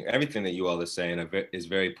amazing. Everything that you all are saying is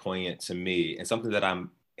very poignant to me. And something that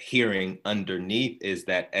I'm hearing underneath is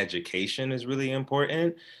that education is really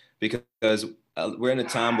important, because we're in a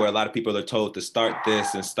time where a lot of people are told to start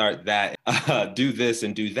this and start that, do this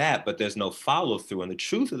and do that, but there's no follow through. And the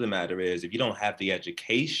truth of the matter is, if you don't have the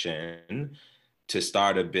education to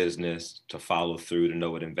start a business, to follow through, to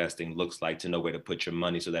know what investing looks like, to know where to put your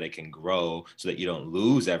money so that it can grow, so that you don't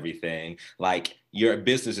lose everything, like your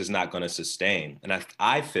business is not going to sustain. And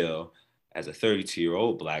I feel, as a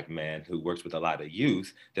 32-year-old Black man who works with a lot of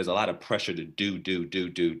youth, there's a lot of pressure to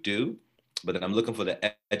do. But then I'm looking for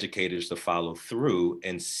the educators to follow through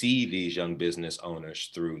and see these young business owners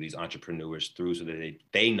through, these entrepreneurs through, so that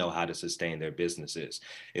they know how to sustain their businesses.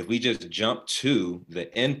 If we just jump to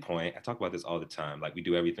the end point, I talk about this all the time, like we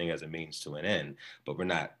do everything as a means to an end, but we're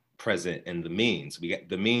not present in the means.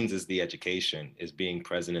 The means is the education, is being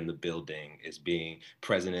present in the building, is being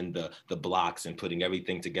present in the blocks and putting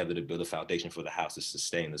everything together to build a foundation for the house to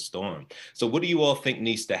sustain the storm. So what do you all think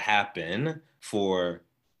needs to happen for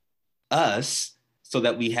us so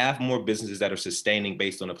that we have more businesses that are sustaining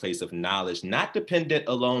based on a place of knowledge, not dependent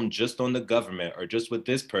alone just on the government or just what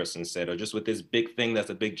this person said or just what this big thing that's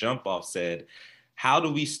a big jump off said? How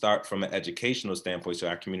do we start from an educational standpoint so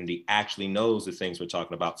our community actually knows the things we're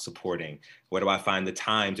talking about supporting? Where do I find the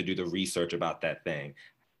time to do the research about that thing?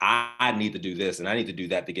 I need to do this and I need to do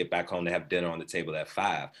that to get back home to have dinner on the table at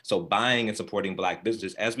 5. So buying and supporting Black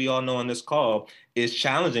businesses, as we all know on this call, is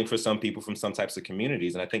challenging for some people from some types of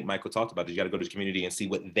communities. And I think Michael talked about this. You got to go to the community and see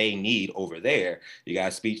what they need over there. You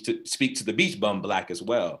got to speak to the beach bum Black as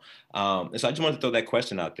well. And so I just wanted to throw that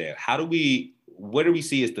question out there. What do we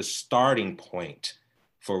see as the starting point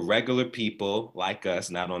for regular people like us,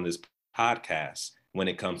 not on this podcast, when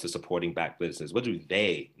it comes to supporting Black businesses? What do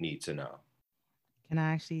they need to know?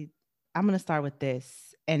 I'm going to start with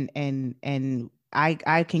this, and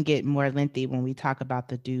I can get more lengthy when we talk about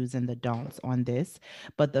the do's and the don'ts on this.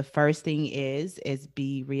 But the first thing is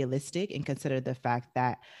be realistic and consider the fact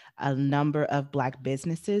that a number of Black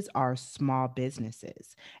businesses are small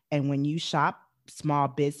businesses. And when you shop small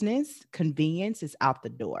business, convenience is out the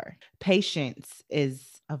door. Patience is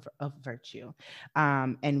of virtue.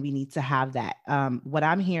 And we need to have that. What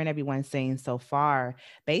I'm hearing everyone saying so far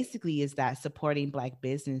basically is that supporting Black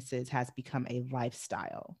businesses has become a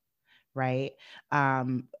lifestyle, right?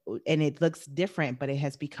 And it looks different, but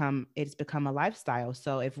it's become a lifestyle.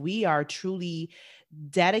 So if we are truly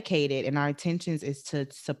dedicated and our intentions is to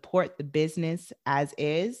support the business as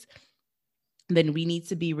is, then we need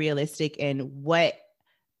to be realistic in what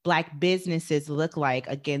Black businesses look like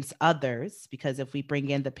against others, because if we bring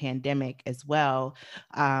in the pandemic as well,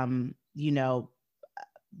 over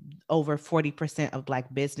 40% of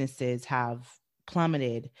Black businesses have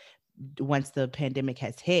plummeted once the pandemic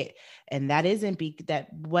has hit. And that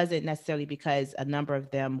wasn't necessarily because a number of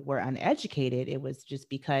them were uneducated. It was just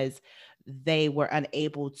because they were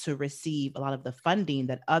unable to receive a lot of the funding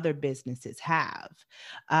that other businesses have.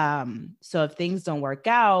 So if things don't work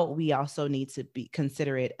out, we also need to be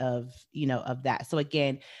considerate of that. So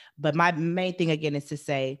again, but my main thing again is to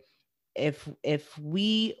say,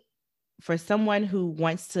 for someone who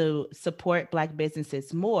wants to support Black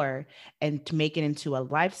businesses more and to make it into a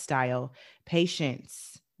lifestyle,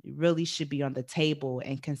 patience really should be on the table,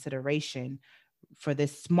 and consideration for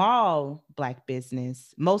this small Black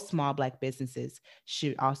business. Most small Black businesses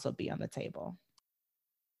should also be on the table.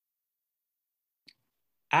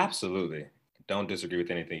 Absolutely. Don't disagree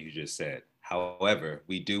with anything you just said. However,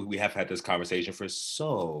 we have had this conversation for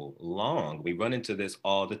so long. We run into this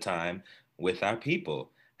all the time with our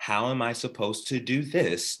people. How am I supposed to do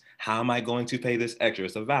this? How am I going to pay this extra?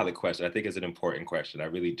 It's a valid question. I think it's an important question. I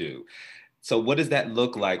really do. So what does that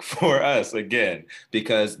look like for us again?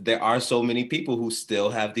 Because there are so many people who still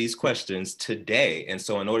have these questions today. And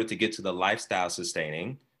so in order to get to the lifestyle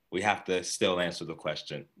sustaining, we have to still answer the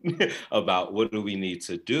question about what do we need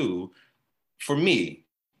to do. For me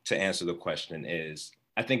to answer the question is,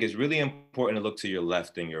 I think it's really important to look to your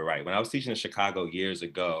left and your right. When I was teaching in Chicago years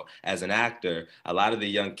ago, as an actor, a lot of the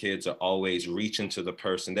young kids are always reaching to the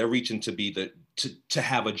person. They're reaching to be to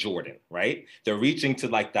have a Jordan, right? They're reaching to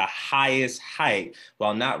like the highest height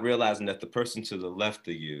while not realizing that the person to the left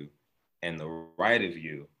of you and the right of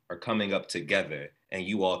you are coming up together, and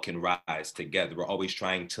you all can rise together. We're always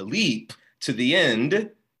trying to leap to the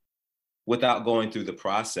end without going through the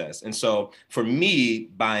process. And so for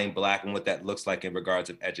me, buying Black and what that looks like in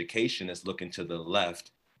regards of education is looking to the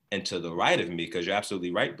left and to the right of me, because you're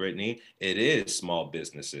absolutely right, Brittany. It is small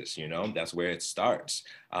businesses, that's where it starts.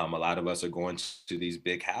 A lot of us are going to these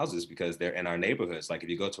big houses because they're in our neighborhoods. Like if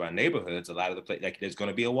you go to our neighborhoods, a lot of the places, like there's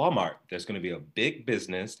going to be a Walmart, there's going to be a big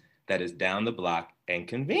business that is down the block and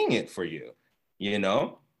convenient for you,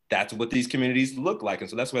 That's what these communities look like. And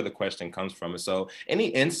so that's where the question comes from. And so any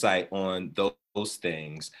insight on those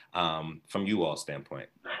things from you all standpoint?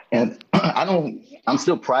 And I'm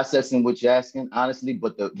still processing what you're asking, honestly,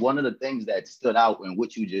 but one of the things that stood out in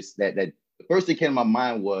what you just, that the first thing came to my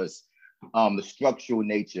mind was the structural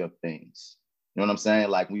nature of things. You know what I'm saying?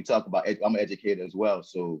 Like when you talk about, I'm an educator as well.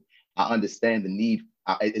 So I understand the need.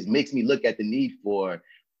 It makes me look at the need for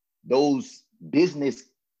those business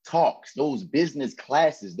talks, those business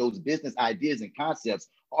classes, those business ideas and concepts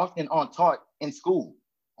often aren't taught in school,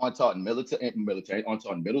 aren't taught in military, aren't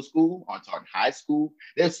taught in middle school, aren't taught in high school.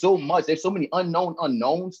 There's so many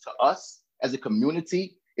unknowns to us as a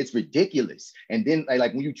community. It's ridiculous. And then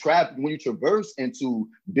like when you traverse into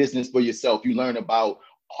business for yourself, you learn about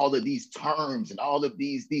all of these terms and all of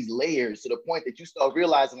these layers to the point that you start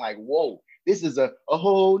realizing like, whoa, this is a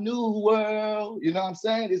whole new world. You know what I'm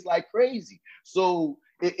saying? It's like crazy. So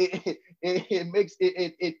it makes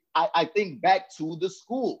it. I think back to the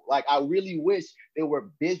school. Like I really wish there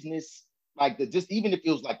were business, like even if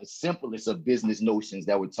it was like the simplest of business notions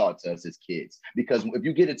that were taught to us as kids. Because if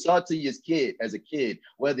you get it taught to you as a kid,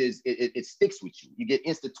 whether it sticks with you, you get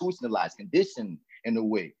institutionalized, conditioned in a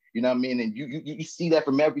way. You know what I mean? And you see that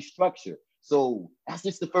from every structure. So that's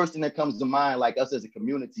just the first thing that comes to mind, like us as a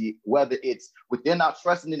community, whether it's within our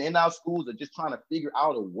trusting in our schools or just trying to figure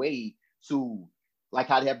out a way to, like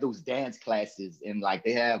how they have those dance classes and like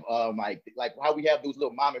they have like how we have those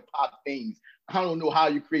little mom and pop things. I don't know how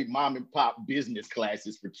you create mom and pop business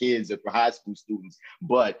classes for kids or for high school students,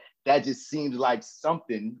 but that just seems like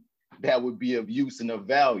something that would be of use and of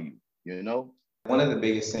value, you know? One of the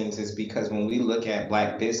biggest things is because when we look at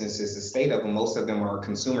Black businesses, the state of them, most of them are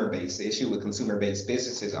consumer-based. The issue with consumer-based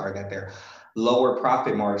businesses are that they're lower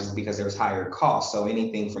profit margins because there's higher costs. So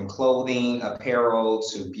anything from clothing, apparel,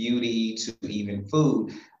 to beauty, to even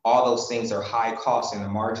food, all those things are high cost and the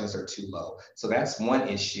margins are too low. So that's one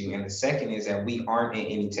issue. And the second is that we aren't in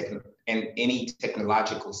any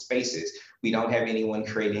technological spaces. We don't have anyone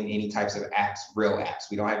creating any types of apps, real apps.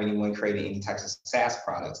 We don't have anyone creating any types of SaaS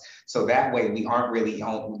products. So that way we aren't really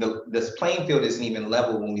on, this playing field isn't even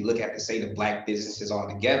level when we look at the state of Black businesses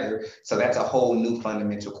altogether. So that's a whole new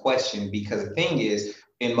fundamental question, because the thing is,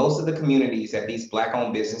 in most of the communities that these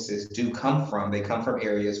Black-owned businesses do come from, they come from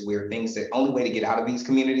areas where things, the only way to get out of these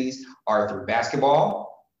communities are through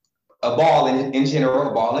basketball, a ball in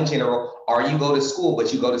general, or you go to school,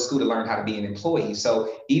 but you go to school to learn how to be an employee.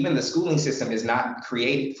 So even the schooling system is not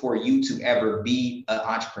created for you to ever be an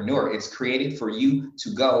entrepreneur. It's created for you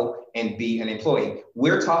to go and be an employee.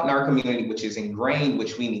 We're taught in our community, which is ingrained,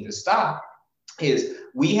 which we need to stop, is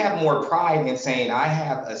we have more pride in saying I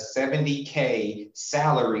have a 70K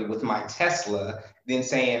salary with my Tesla than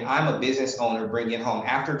saying I'm a business owner bringing home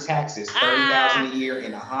after taxes $30,000 a year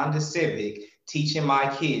in a Honda Civic, teaching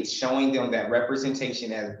my kids, showing them that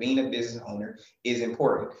representation as being a business owner is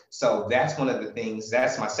important. So that's one of the things,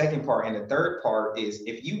 that's my second part. And the third part is,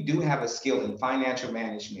 if you do have a skill in financial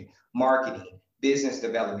management, marketing, business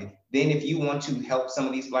development, then if you want to help some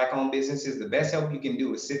of these Black-owned businesses, the best help you can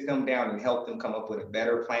do is sit them down and help them come up with a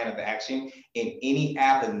better plan of action in any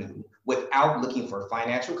avenue without looking for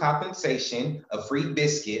financial compensation, a free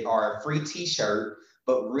biscuit or a free t-shirt,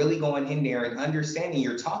 but really going in there and understanding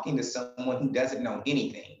you're talking to someone who doesn't know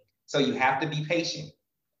anything. So you have to be patient.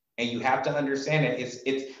 And you have to understand that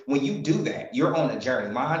it's when you do that, you're on a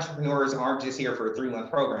journey. My entrepreneurs aren't just here for a 3-month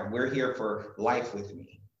program. We're here for life with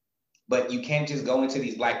me. But you can't just go into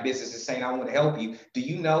these Black businesses saying, I want to help you. Do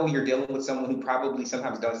you know you're dealing with someone who probably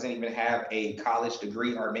sometimes doesn't even have a college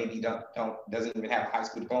degree, or maybe doesn't even have a high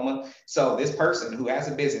school diploma? So this person who has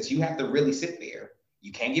a business, you have to really sit there.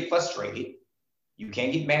 You can't get frustrated. You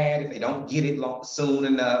can't get mad if they don't get it soon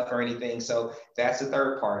enough or anything. So that's the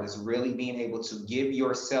third part, is really being able to give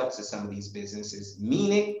yourself to some of these businesses,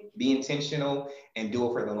 mean it, be intentional, and do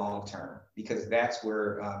it for the long term, because that's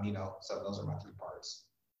where, so those are my 3 parts.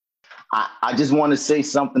 I just want to say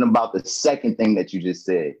something about the second thing that you just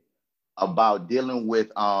said about dealing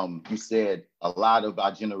with, you said a lot of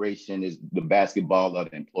our generation is the basketball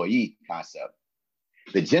of the employee concept.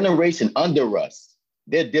 The generation under us,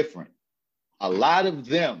 they're different. A lot of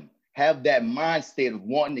them have that mind state of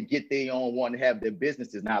wanting to get their own, wanting to have their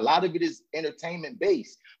businesses. Now, a lot of it is entertainment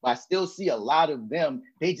based, but I still see a lot of them,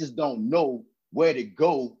 they just don't know where to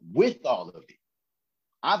go with all of it.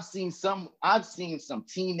 I've seen some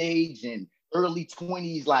teenage and early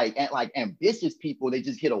 20s, like ambitious people, they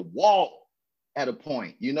just hit a wall at a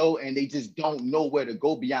point, and they just don't know where to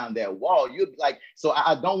go beyond that wall. You're like, so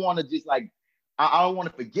I don't want to just like, I don't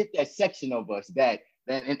want to forget that section of us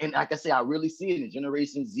and like I say, I really see it in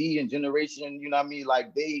Generation Z and Generation,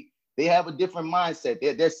 like they have a different mindset.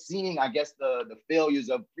 They're seeing, I guess, the failures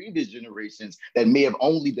of previous generations that may have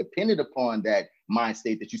only depended upon that mind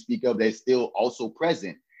state that you speak of, that's still also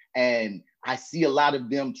present. And I see a lot of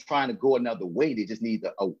them trying to go another way. They just need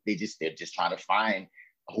they're just trying to find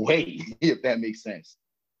a way, if that makes sense.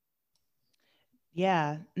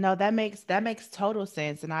 Yeah, no, that makes total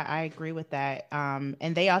sense. And I agree with that.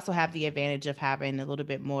 And they also have the advantage of having a little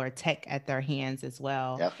bit more tech at their hands as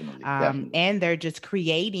well. Definitely. And they're just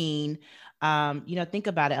creating, think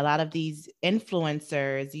about it. A lot of these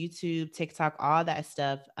influencers, YouTube, TikTok, all that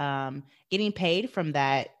stuff, getting paid from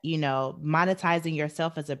that, monetizing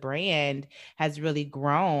yourself as a brand has really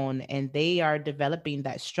grown, and they are developing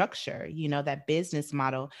that structure, that business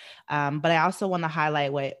model. But I also want to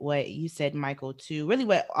highlight what you said, Michael, too, really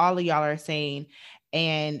what all of y'all are saying.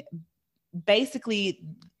 And basically,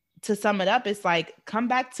 to sum it up, it's like, come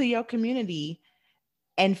back to your community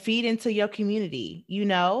and feed into your community.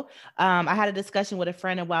 I had a discussion with a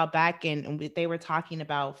friend a while back, and they were talking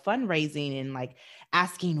about fundraising and like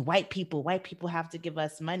asking white people have to give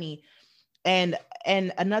us money. And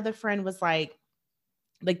another friend was like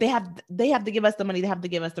they have to give us the money. They have to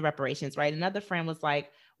give us the reparations. Right. Another friend was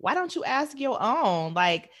like, why don't you ask your own?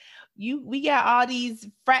 Like, we got all these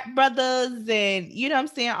frat brothers and you know what I'm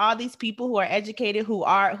saying, all these people who are educated, who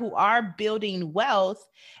are building wealth,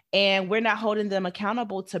 and we're not holding them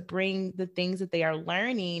accountable to bring the things that they are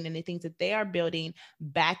learning and the things that they are building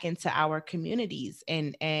back into our communities.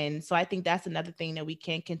 And so I think that's another thing that we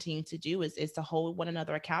can continue to do is to hold one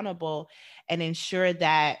another accountable and ensure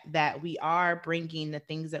that we are bringing the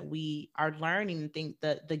things that we are learning,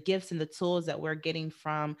 the gifts and the tools that we're getting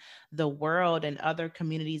from the world and other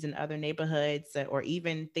communities and other neighborhoods, or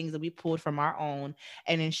even things that we pulled from our own,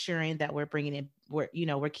 and ensuring that we're bringing it,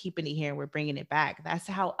 we're keeping it here and we're bringing it back. That's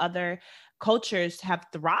how other cultures have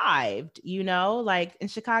thrived, like in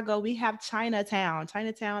Chicago, we have Chinatown.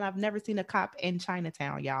 I've never seen a cop in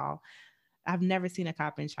Chinatown, y'all. I've never seen a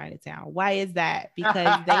cop in Chinatown. Why is that?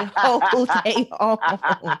 Because they hold their own.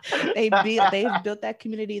 They've built that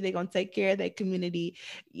community. They're gonna take care of that community.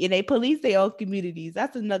 And they police their own communities.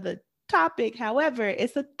 That's another topic. However,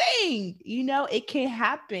 it's a thing. It can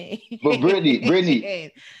happen. But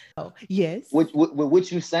Brittany, oh, yes.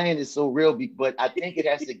 What you're saying is so real, but I think it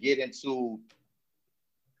has to get into,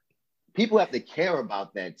 people have to care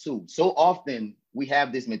about that too. So often we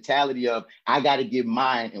have this mentality of, I got to get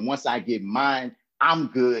mine. And once I get mine, I'm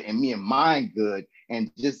good and me and mine good.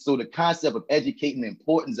 And just so the concept of educating the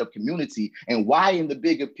importance of community and why in the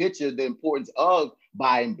bigger picture, the importance of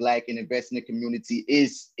buying Black and investing in the community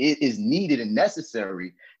is needed and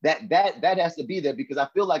necessary. That has to be there, because I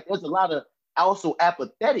feel like there's a lot of also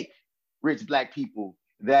apathetic rich Black people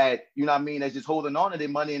that, that's just holding on to their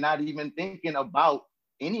money and not even thinking about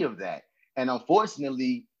any of that. And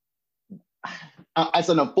unfortunately, it's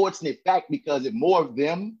an unfortunate fact, because if more of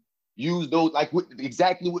them use those, like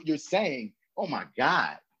exactly what you're saying, oh my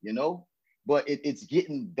God, but it's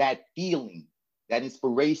getting that feeling, that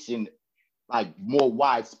inspiration, like more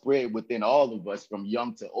widespread within all of us from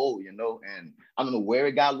young to old, and I don't know where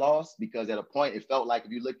it got lost, because at a point it felt like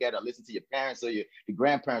if you look at it, listen to your parents or your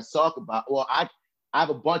grandparents talk about, well, I have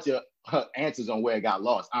a bunch of answers on where it got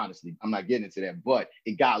lost. Honestly, I'm not getting into that, but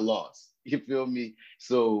it got lost. You feel me?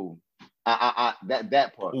 So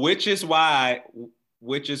that part. Which is why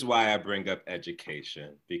I bring up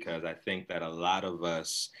education, because I think that a lot of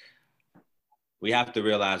us, we have to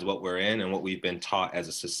realize what we're in and what we've been taught as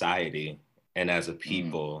a society and as a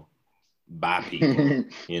people. By people,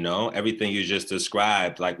 everything you just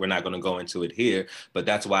described, like we're not going to go into it here, but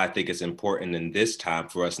that's why I think it's important in this time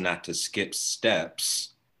for us not to skip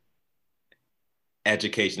steps.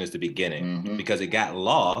 Education is the beginning, because it got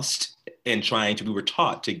lost in we were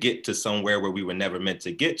taught to get to somewhere where we were never meant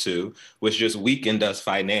to get to, which just weakened us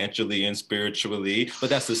financially and spiritually.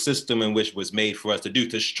 But that's the system in which was made for us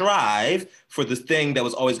to strive for the thing that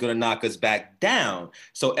was always going to knock us back down.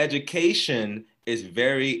 So education is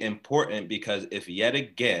very important, because if yet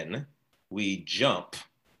again we jump,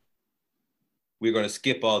 we're going to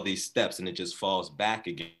skip all these steps and it just falls back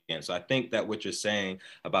again. So I think that what you're saying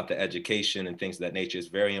about the education and things of that nature is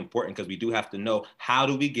very important, because we do have to know, how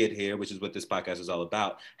do we get here, which is what this podcast is all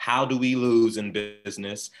about. How do we lose in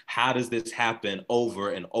business? How does this happen over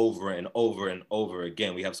and over and over and over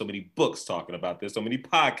again? We have so many books talking about this, so many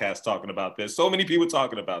podcasts talking about this, so many people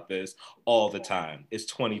talking about this all the time. It's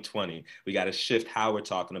 2020. We got to shift how we're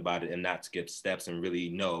talking about it and not skip steps, and really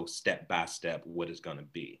know step by step what it's going to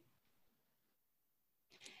be.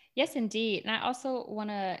 Yes, indeed. And I also want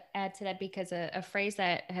to add to that, because a phrase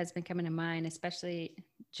that has been coming to mind, especially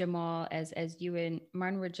Jamal, as you and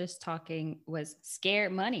Martin were just talking, was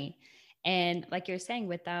scared money. And like you're saying,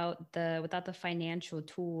 without the financial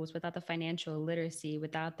tools, without the financial literacy,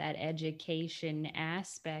 without that education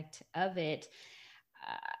aspect of it,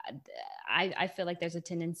 I feel like there's a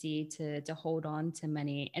tendency to hold on to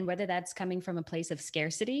money, and whether that's coming from a place of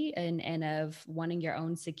scarcity and of wanting your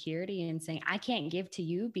own security and saying, I can't give to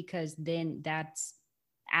you, because then that's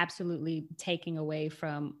absolutely taking away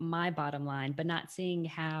from my bottom line, but not seeing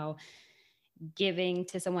how giving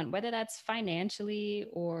to someone, whether that's financially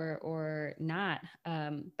or not,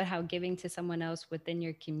 but how giving to someone else within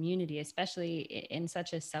your community, especially in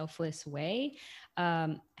such a selfless way,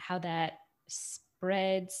 how that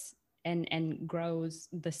spreads and grows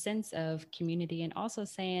the sense of community, and also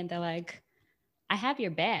saying that, like, I have your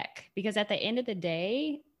back. Because at the end of the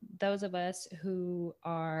day, those of us who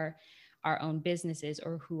are our own businesses,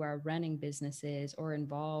 or who are running businesses, or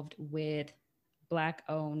involved with Black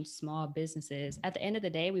owned small businesses, at the end of the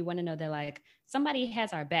day, we want to know that, like, somebody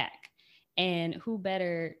has our back, and who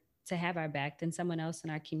better to have our back than someone else in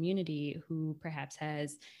our community who perhaps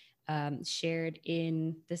has shared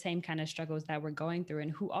in the same kind of struggles that we're going through,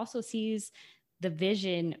 and who also sees the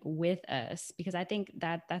vision with us, because I think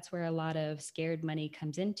that that's where a lot of scared money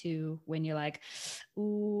comes into, when you're like,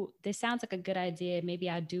 ooh, this sounds like a good idea. Maybe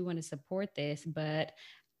I do want to support this, but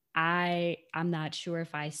I'm not sure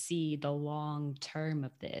if I see the long term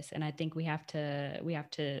of this. And I think we have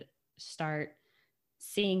to start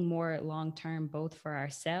seeing more long term, both for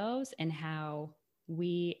ourselves and how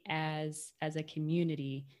we as a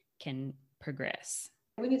community can progress.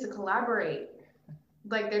 We need to collaborate.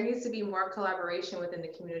 Like there needs to be more collaboration within the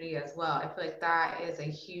community as well. I feel like that is a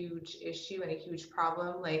huge issue and a huge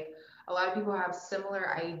problem. Like a lot of people have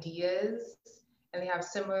similar ideas and they have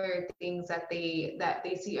similar things that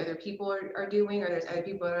they see other people are doing, or there's other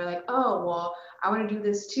people that are like, oh, well, I want to do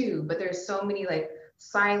this too. But there's so many like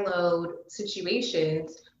siloed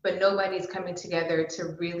situations, but nobody's coming together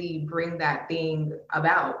to really bring that thing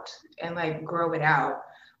about and like grow it out,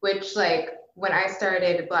 which like, when I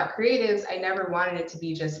started Black Creatives, I never wanted it to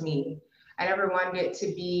be just me. I never wanted it to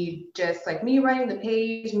be just like me running the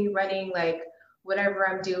page, me running like whatever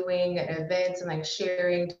I'm doing at events and like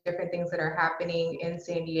sharing different things that are happening in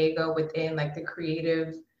San Diego within like the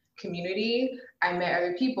creative community. I met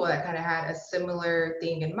other people that kind of had a similar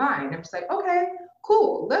thing in mind. I'm just like, okay,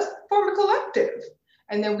 cool, let's form a collective.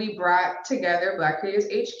 And then we brought together Black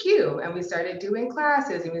Creatives HQ and we started doing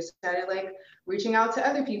classes and we started like reaching out to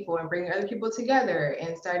other people and bringing other people together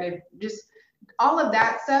and started just all of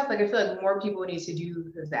that stuff. Like I feel like more people need to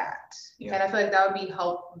do that. Yeah. And I feel like that would be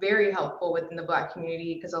very helpful within the Black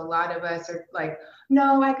community, because a lot of us are like,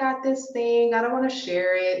 no, I got this thing, I don't want to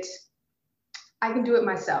share it, I can do it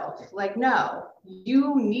myself. Like, no,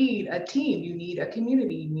 you need a team, you need a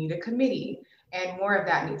community, you need a committee, and more of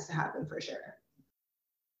that needs to happen for sure.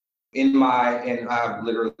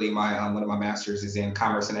 Literally one of my masters is in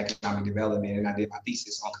commerce and economic development, and I did my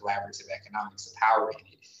thesis on collaborative economics, the power in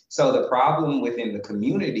it. So the problem within the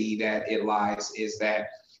community that it lies is that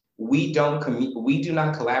we do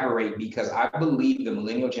not collaborate, because I believe the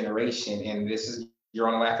millennial generation, and you're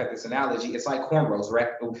gonna laugh at this analogy, it's like cornrows,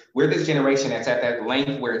 right? We're this generation that's at that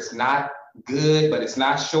length where it's not good, but it's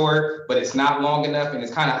not short, but it's not long enough, and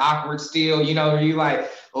it's kind of awkward still, you know, you like,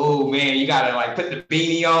 oh man, you gotta like put the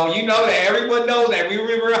beanie on, you know, that everyone knows that. We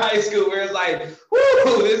remember high school where it's like,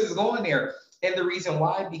 whoo, this is going there. And the reason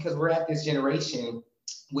why, because we're at this generation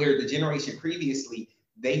where the generation previously,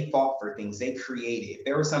 they fought for things, they created. If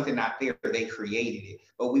there was something not there, they created it.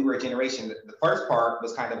 But we were a generation that the first part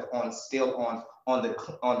was kind of on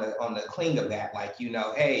the cling of that, like, you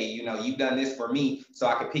know, hey, you know, you've done this for me, so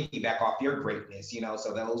I could piggyback off your greatness, you know,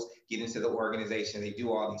 so those get into the organization, they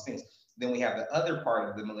do all these things. Then we have the other part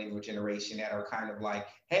of the millennial generation that are kind of like,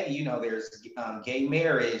 hey, you know, there's gay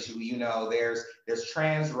marriage, you know, there's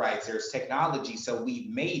trans rights, there's technology, so we've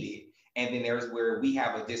made it. And then there's where we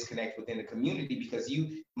have a disconnect within the community, because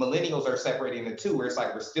millennials are separating the two, where it's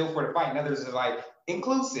like, we're still for the fight, and others are like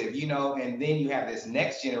inclusive, you know, and then you have this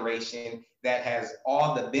next generation that has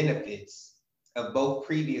all the benefits of both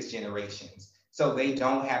previous generations. So they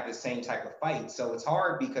don't have the same type of fight. So it's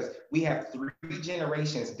hard because we have 3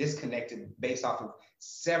 generations disconnected based off of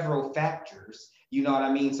several factors. You know what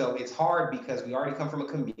I mean? So it's hard because we already come from a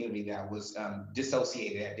community that was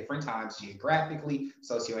dissociated at different times, geographically,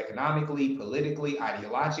 socioeconomically, politically,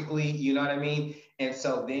 ideologically, you know what I mean? And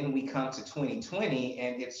so then we come to 2020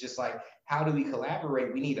 and it's just like, how do we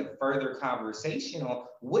collaborate? We need a further conversation on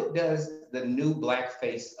what does the new Black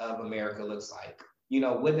face of America looks like? You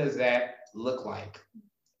know, what does that look like?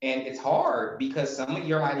 And it's hard because some of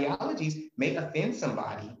your ideologies may offend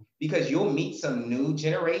somebody, because you'll meet some new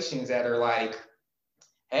generations that are like,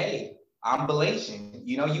 hey, I'm Malaysian,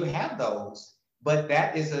 you know, you have those, but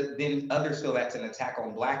that is then others feel that's an attack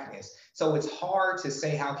on Blackness. So it's hard to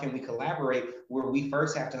say, how can we collaborate, where we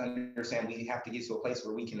first have to understand we have to get to a place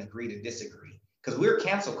where we can agree to disagree, because we're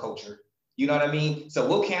cancel culture, you know what I mean? So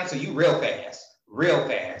we'll cancel you real fast.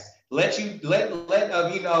 Let you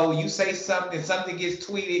know, you say something gets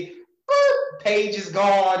tweeted, page is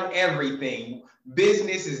gone, everything.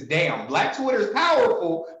 Business is down. Black Twitter is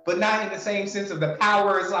powerful, but not in the same sense of the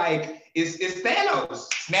power is like, it's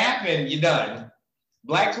Thanos. Snap and you're done.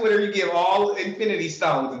 Black Twitter, you give all Infinity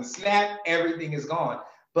Stones and snap, everything is gone.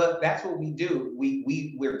 But that's what we do.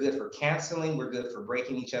 We're good for canceling. We're good for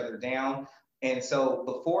breaking each other down. And so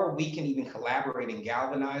before we can even collaborate and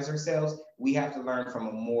galvanize ourselves, we have to learn from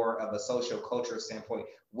a more of a social cultural standpoint.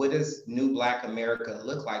 What does new Black America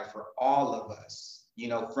look like for all of us? You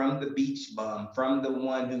know, from the beach bum, from the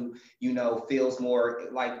one who, you know, feels more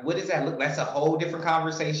like, what does that look? That's a whole different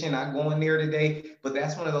conversation. I'm going there today, but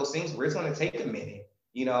that's one of those things where it's going to take a minute,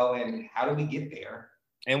 you know, and how do we get there?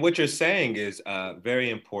 And what you're saying is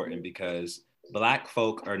very important, because Black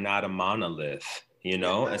folk are not a monolith, you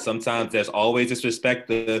know? And sometimes there's always this respect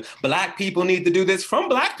that Black people need to do this from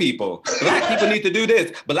Black people. Black people need to do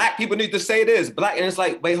this. Black people need to say this. Black, and it's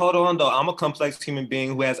like, wait, hold on though. I'm a complex human being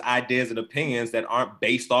who has ideas and opinions that aren't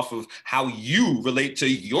based off of how you relate to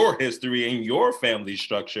your history and your family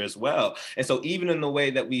structure as well. And so even in the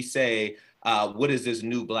way that we say, what is this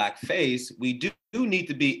new Black face? We do need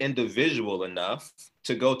to be individual enough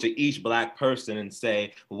to go to each Black person and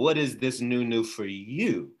say, what is this new for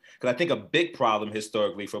you? Because I think a big problem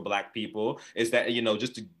historically for Black people is that, you know,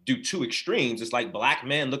 just to do two extremes, it's like Black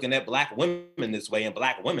men looking at Black women this way and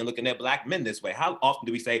Black women looking at Black men this way. How often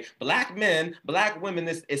do we say Black men, Black women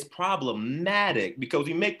is problematic because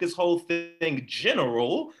we make this whole thing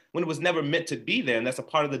general when it was never meant to be there. And that's a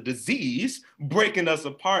part of the disease breaking us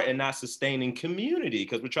apart and not sustaining community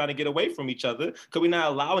because we're trying to get away from each other because we're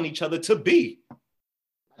not allowing each other to be.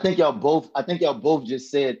 I think y'all both just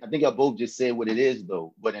said what it is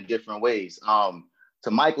though, but in different ways. To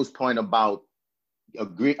Michael's point about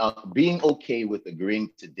being okay with agreeing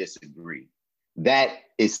to disagree. That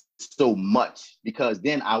is so much, because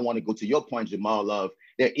then I want to go to your point, Jamal, of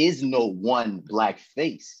there is no one Black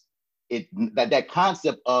face. That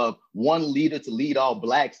concept of one leader to lead all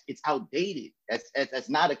Blacks, it's outdated. That's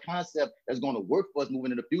not a concept that's going to work for us moving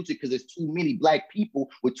in the future because there's too many Black people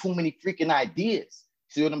with too many freaking ideas.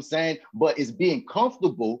 See what I'm saying? But it's being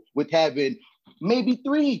comfortable with having maybe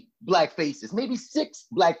 3 Black faces, maybe 6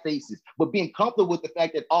 Black faces, but being comfortable with the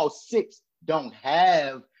fact that all 6 don't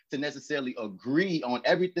have to necessarily agree on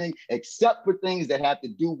everything except for things that have to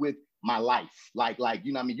do with my life. Like,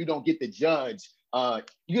 you know what I mean? You don't get to judge, you know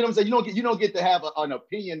what I'm saying? You don't get to have an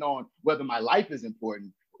opinion on whether my life is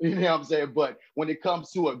important. You know what I'm saying? But when it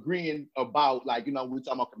comes to agreeing about, like, you know, we're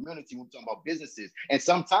talking about community, we're talking about businesses, and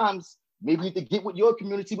sometimes maybe you have to get with your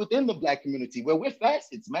community within the Black community where we're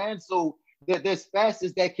facets, man. So there's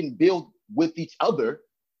facets that can build with each other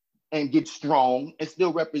and get strong and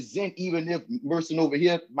still represent, even if Merson over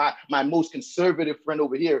here, my most conservative friend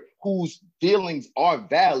over here, whose feelings are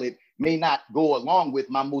valid, may not go along with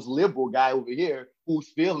my most liberal guy over here, whose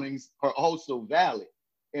feelings are also valid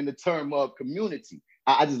in the term of community.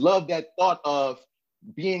 I just love that thought of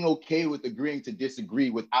being okay with agreeing to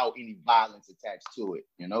disagree without any violence attached to it,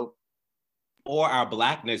 you know? Or our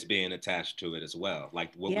Blackness being attached to it as well,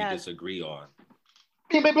 like what we disagree on.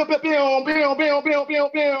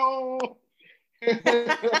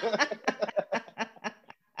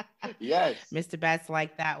 Yes. Mr. Batts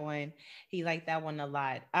liked that one. He liked that one a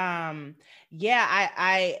lot. Yeah,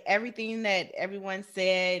 I everything that everyone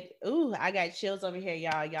said, ooh, I got chills over here,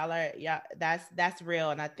 y'all. That's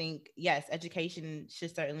real. And I think, yes, education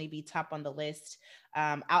should certainly be top on the list.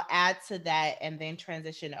 I'll add to that and then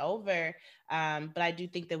transition over. But I do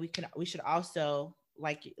think that we should also,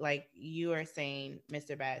 like you are saying,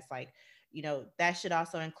 Mr. Batts, like, you know, that should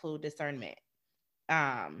also include discernment.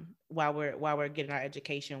 While we're getting our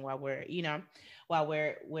education, while we're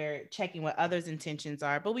checking what others' intentions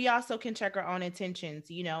are, but we also can check our own intentions,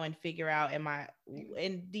 you know, and figure out, why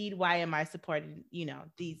am I supporting, you know,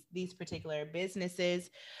 these particular businesses,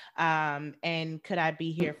 and could I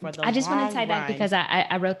be here for the I just want to tie run? that because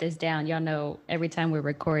I wrote this down. Y'all know every time we're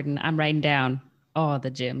recording, I'm writing down all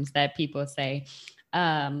the gems that people say.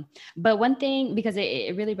 But one thing, because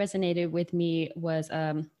it really resonated with me, was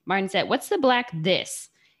Martin said, what's the Black this?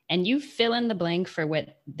 And you fill in the blank for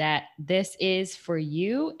what that this is for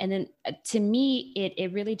you. And then to me,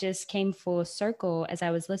 it really just came full circle as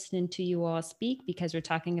I was listening to you all speak, because we're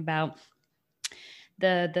talking about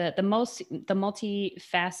the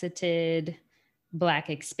multifaceted Black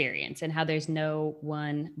experience and how there's no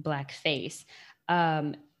one Black face.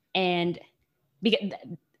 And because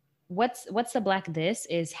what's the Black this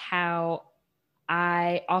is how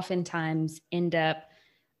I oftentimes end up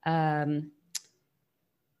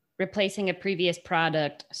replacing a previous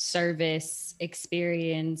product, service,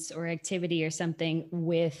 experience, or activity or something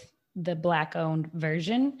with the Black owned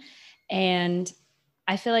version. And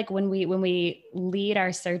I feel like when we lead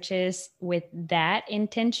our searches with that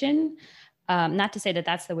intention, not to say that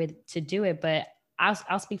that's the way to do it, but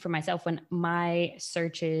I'll speak for myself. When my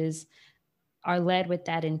searches are led with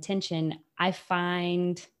that intention, I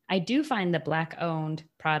do find the Black owned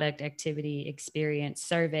product, activity, experience,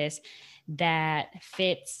 service that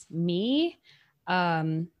fits me.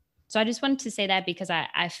 So I just wanted to say that because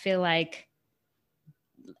I feel like,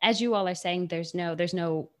 as you all are saying, there's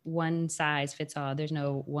no one size fits all. There's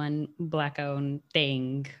no one Black owned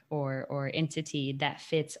thing or entity that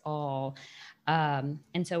fits all. And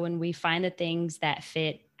so when we find the things that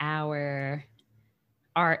fit our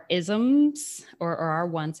our isms or our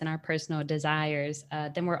wants and our personal desires,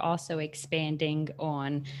 then we're also expanding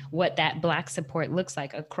on what that Black support looks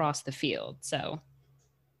like across the field. So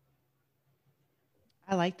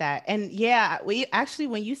I like that. And yeah, we actually,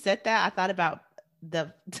 when you said that, I thought about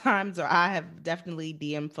the times where I have definitely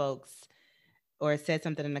DM folks or said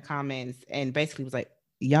something in the comments and basically was like,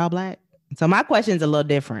 y'all Black? So my question is a little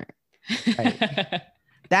different. Right?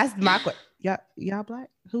 That's my question. Y'all Black?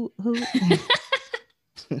 Who?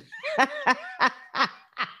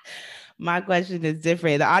 My question is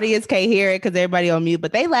different. The audience can't hear it because everybody on mute,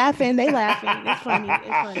 but they laughing. It's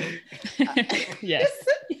funny. Yes.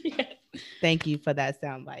 Thank you for that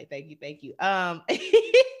soundbite. Thank you.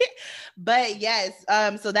 But yes,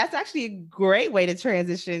 so that's actually a great way to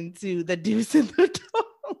transition to the do's and the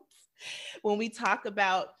don'ts when we talk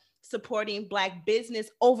about supporting Black business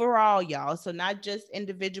overall, y'all. So not just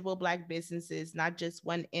individual Black businesses, not just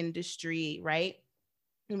one industry, right?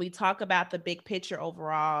 When we talk about the big picture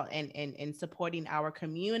overall and supporting our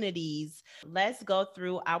communities, let's go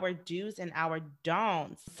through our do's and our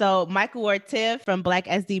don'ts. So Michael or Tiff from Black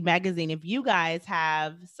SD Magazine, if you guys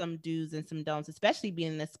have some do's and some don'ts, especially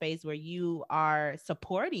being in a space where you are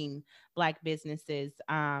supporting Black businesses,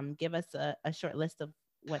 give us a short list of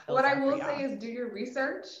what those What are. I will say is do your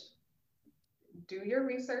research.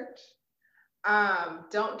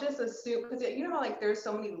 Don't just assume, because you know how like there's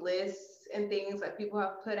so many lists and things that people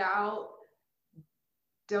have put out.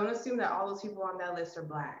 Don't assume that all those people on that list are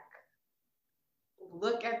Black.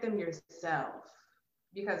 Look at them yourself,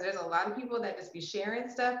 because there's a lot of people that just be sharing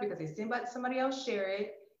stuff because they see somebody else share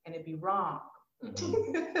it and it'd be wrong.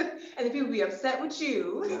 Mm-hmm. And then people be upset with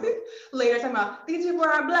you later talking about these people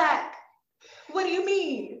are Black. What do you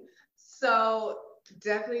mean? So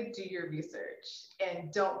definitely do your research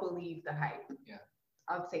and don't believe the hype. Yeah,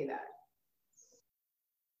 I'll say that.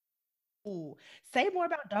 Ooh, say more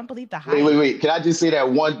about don't believe the hype. Wait. Can I just say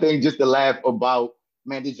that one thing just to laugh about?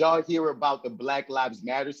 Man, did y'all hear about the Black Lives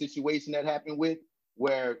Matter situation that happened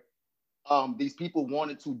where these people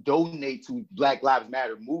wanted to donate to Black Lives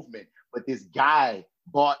Matter movement, but this guy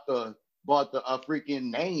bought the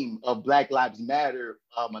freaking name of Black Lives Matter,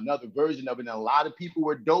 another version of it, and a lot of people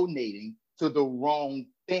were donating to the wrong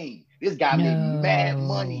thing. This guy made mad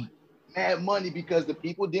money because the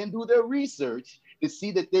people didn't do their research to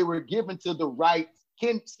see that they were given to the right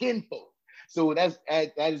skin folk. So that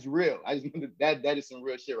is real. That is some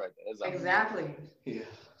real shit right there. That's exactly. Yeah.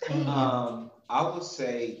 I would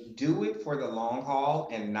say do it for the long haul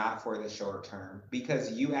and not for the short term,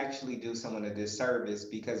 because you actually do someone a disservice.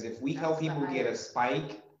 Because if we help people get a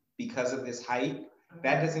spike because of this hype,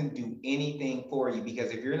 that doesn't do anything for you.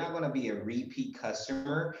 Because if you're not going to be a repeat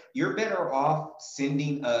customer, you're better off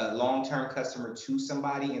sending a long-term customer to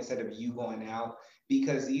somebody instead of you going out,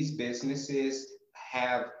 because these businesses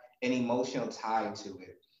have an emotional tie to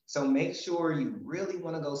it. So make sure you really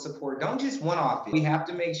want to go support. Don't just one-off it. We have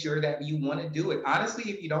to make sure that you want to do it. Honestly,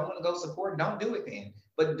 if you don't want to go support, don't do it then.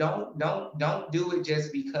 But don't do it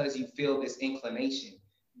just because you feel this inclination.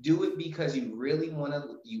 Do it because you really want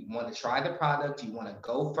to try the product. You want to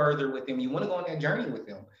go further with them. You want to go on that journey with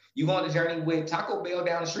them. You go on the journey with Taco Bell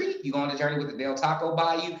down the street. You go on the journey with the Del Taco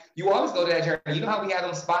Bayou. You always go to that journey. You know how we have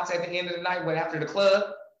them spots at the end of the night, after the club?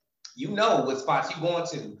 You know what spots you going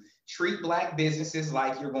to. Treat Black businesses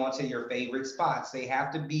like you're going to your favorite spots. It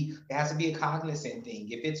has to be a cognizant thing.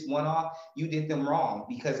 If it's one-off, you did them wrong,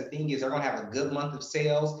 because the thing is they're going to have a good month of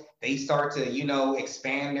sales. They start to,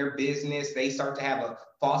 expand their business. They start to have a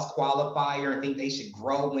false qualifier and think they should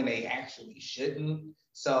grow when they actually shouldn't.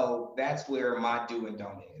 So that's where my do and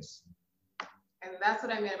don't is. And that's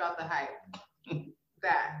what I meant about the hype.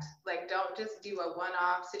 That don't just do a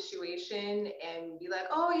one-off situation and be like,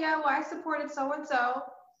 oh yeah, well I supported so and so.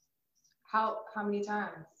 How many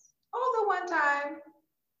times? Oh, the one time.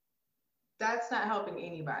 That's not helping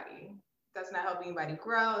anybody. That's not helping anybody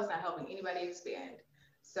grow. It's not helping anybody expand.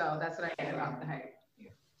 So that's what I meant about the hype.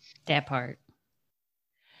 Yeah. That part.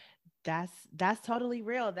 That's totally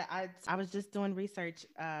real. That I was just doing research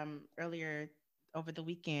earlier over the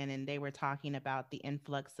weekend, and they were talking about the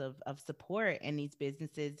influx of support, and these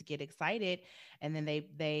businesses get excited, and then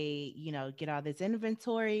they get all this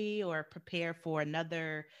inventory or prepare for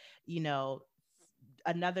another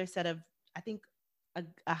set of, I think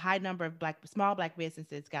a high number of small black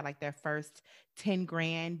businesses got like their first 10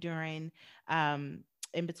 grand during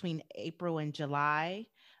in between April and July.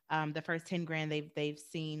 The first 10 grand they've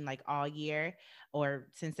seen like all year or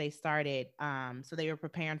since they started. So they were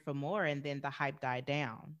preparing for more, and then the hype died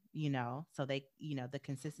down, so they, the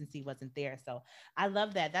consistency wasn't there. So I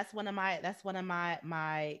love that. That's one of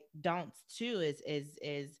my don'ts too, is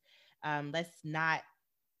let's not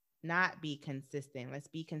not be consistent. Let's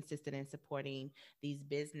be consistent in supporting these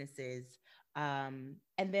businesses. And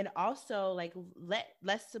then also like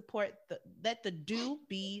let's support let the do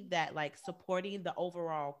be that like supporting the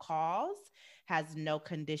overall cause has no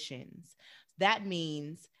conditions. That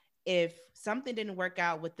means if something didn't work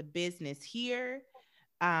out with the business here,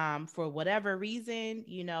 for whatever reason,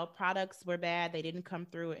 products were bad, they didn't come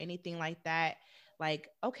through or anything like that, like,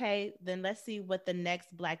 okay, then let's see what the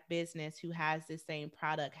next Black business who has the same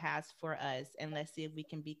product has for us, and let's see if we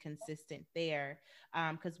can be consistent there.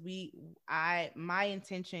 Because my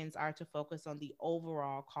intentions are to focus on the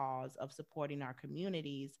overall cause of supporting our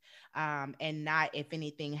communities, and not if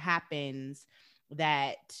anything happens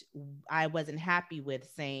that I wasn't happy with,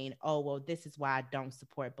 saying, oh, well, this is why I don't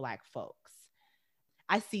support Black folks.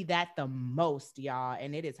 I see that the most, y'all,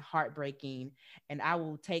 and it is heartbreaking. And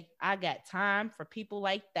I got time for people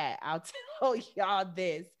like that. I'll tell y'all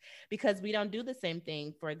this, because we don't do the same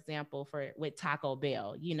thing, for example, with Taco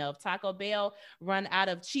Bell. If Taco Bell run out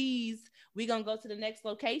of cheese, we're going to go to the next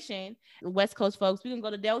location. West Coast folks, we're going to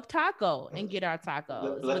go to Del Taco and get our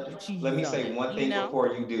tacos with the cheese. Let me say one thing before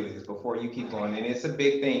you do this, before you keep going. And it's a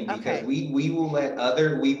big thing, because okay. we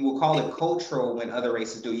will call it cultural when other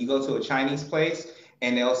races do. You go to a Chinese place,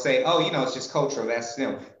 and they'll say, oh, it's just cultural, that's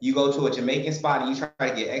them. You go to a Jamaican spot and you try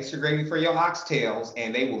to get extra gravy for your oxtails,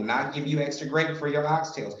 and they will not give you extra gravy for your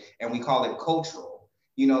oxtails. And we call it cultural.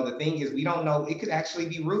 The thing is, we don't know, it could actually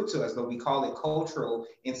be rude to us, but we call it cultural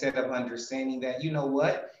instead of understanding that,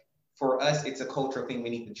 what? For us, it's a cultural thing. We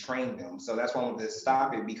need to train them. So that's why I wanted to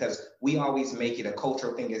stop it, because we always make it a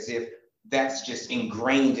cultural thing as if that's just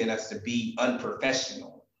ingrained in us to be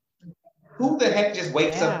unprofessional. Who the heck just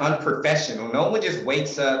wakes up unprofessional? No one just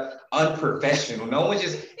wakes up unprofessional.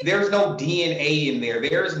 There's no DNA in there.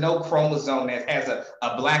 There's no chromosome that has a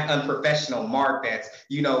Black unprofessional mark that's,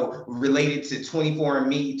 related to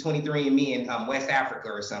 23andMe in West Africa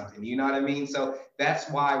or something. You know what I mean? So that's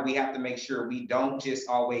why we have to make sure we don't just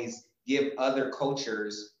always give other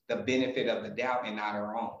cultures the benefit of the doubt and not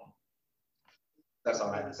our own. That's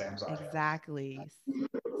all I have to say. I'm sorry. Exactly.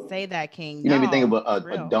 Say that, King. You made me think about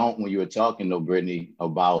a don't when you were talking, though, Brittany,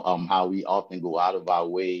 about how we often go out of our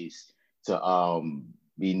ways to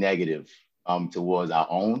be negative towards our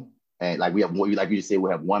own. And like like you just said,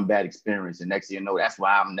 we have one bad experience, and next thing you know, that's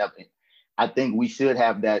why I'm never. I think we should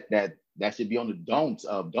have that should be on the don'ts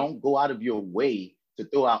of don't go out of your way to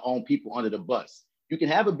throw our own people under the bus. You can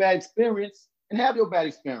have a bad experience and have your bad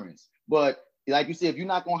experience, but like you said, if you're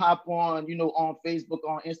not gonna hop on, on Facebook,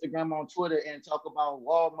 on Instagram, on Twitter, and talk about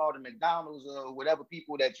Walmart and McDonald's or whatever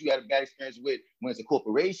people that you had a bad experience with when it's a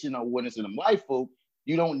corporation or when it's in a white folk,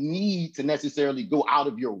 you don't need to necessarily go out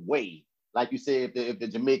of your way. Like you said, if the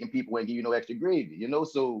Jamaican people ain't give you no extra gravy,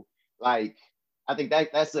 So like, I think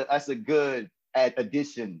that's a good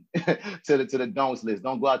addition to the don'ts list.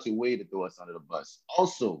 Don't go out your way to throw us under the bus.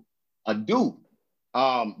 Also, do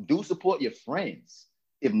support your friends.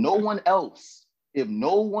 If no one else,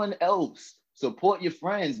 support your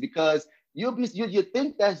friends, because you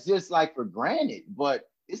think that's just like for granted, but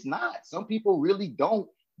it's not. Some people really don't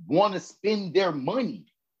want to spend their money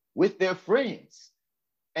with their friends,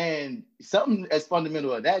 and something as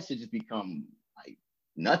fundamental as that should just become like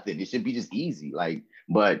nothing. It should be just easy,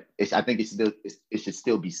 but I think it should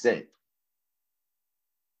still be said.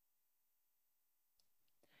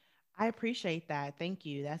 I appreciate that. Thank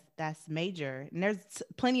you. That's major. And there's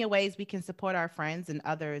plenty of ways we can support our friends and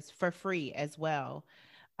others for free as well.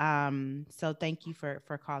 So thank you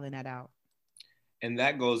for calling that out. And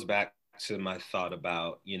that goes back to my thought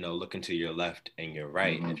about, looking to your left and your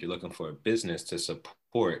right. Mm-hmm. If you're looking for a business to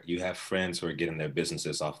support, you have friends who are getting their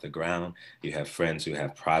businesses off the ground. You have friends who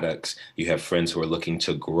have products. You have friends who are looking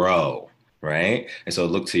to grow, right? And so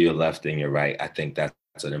look to your left and your right. I think that's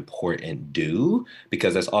an important do,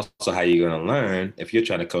 because that's also how you're going to learn if you're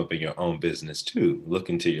trying to come up in your own business too.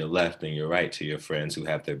 Looking to your left and your right to your friends who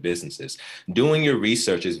have their businesses. Doing your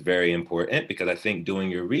research is very important, because I think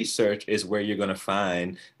doing your research is where you're going to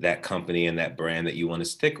find that company and that brand that you want to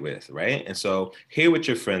stick with, right? And so hear what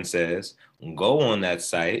your friend says, go on that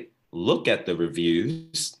site, look at the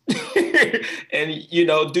reviews, and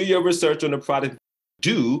do your research on the product.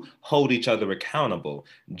 Do hold each other accountable.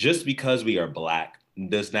 Just because we are Black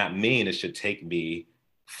does not mean it should take me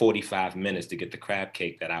 45 minutes to get the crab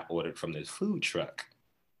cake that I ordered from this food truck.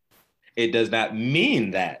 It does not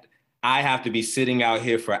mean that I have to be sitting out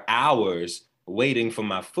here for hours waiting for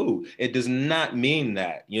my food. It does not mean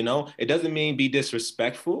that, It doesn't mean be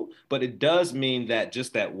disrespectful, but it does mean that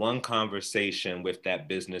just that one conversation with that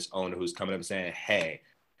business owner who's coming up and saying, hey,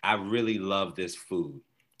 I really love this food.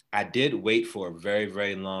 I did wait for a very,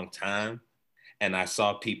 very long time, and I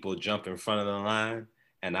saw people jump in front of the line,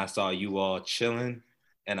 and I saw you all chilling,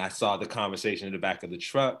 and I saw the conversation in the back of the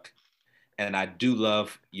truck, and I do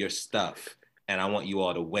love your stuff, and I want you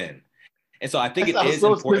all to win. And so I think it is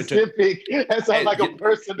so important specific. That sounds like a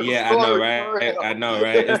personal story. I know, right? I know,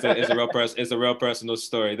 right? It's a real personal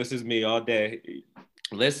story. This is me all day.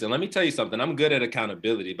 Listen, let me tell you something. I'm good at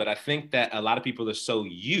accountability, but I think that a lot of people are so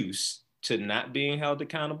used to not being held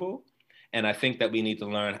accountable. And I think that we need to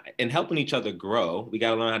learn, in helping each other grow, we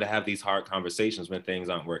got to learn how to have these hard conversations when things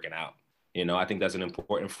aren't working out. You know, I think that's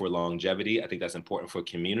important for longevity. I think that's important for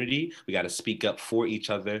community. We got to speak up for each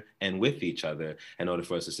other and with each other in order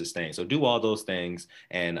for us to sustain. So do all those things.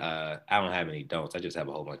 And I don't have any don'ts. I just have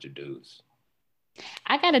a whole bunch of do's.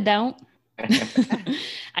 I got a don't.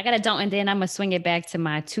 I got a don't, and then I'm gonna swing it back to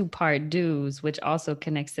my 2-part do's, which also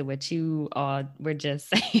connects to what you all were just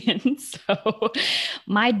saying. So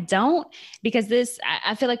my don't, because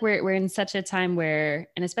I feel like we're in such a time where,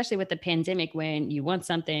 and especially with the pandemic, when you want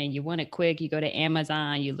something, you want it quick, you go to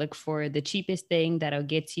Amazon, you look for the cheapest thing that'll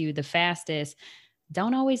get to you the fastest.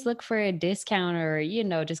 Don't always look for a discount, or,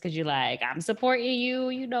 just because you're like, I'm supporting you,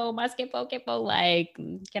 my Skipo, like,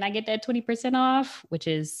 can I get that 20% off? Which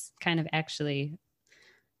is kind of actually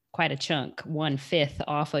quite a chunk, 1/5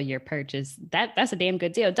 off of your purchase. That's a damn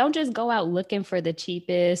good deal. Don't just go out looking for the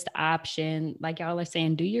cheapest option. Like y'all are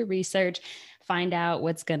saying, do your research, find out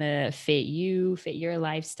what's going to fit you, fit your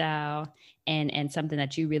lifestyle, and something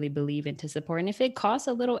that you really believe in to support. And if it costs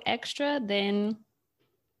a little extra, then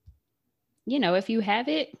if you have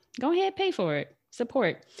it, go ahead, pay for it,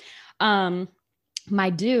 support. My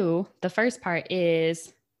do, the first part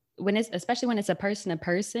is especially when it's a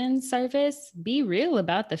person-to-person service, be real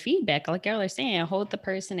about the feedback. Like y'all are saying, hold the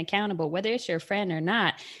person accountable, whether it's your friend or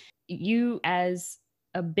not. You as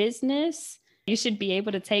a business, you should be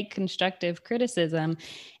able to take constructive criticism,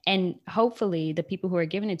 and hopefully the people who are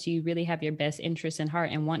giving it to you really have your best interests in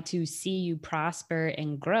heart and want to see you prosper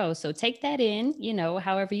and grow. So take that in,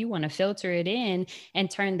 however you want to filter it in,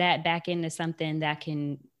 and turn that back into something that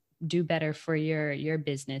can do better for your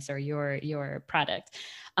business or your product.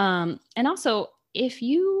 And also, if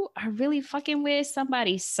you are really fucking with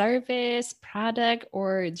somebody's service, product,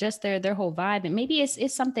 or just their whole vibe, and maybe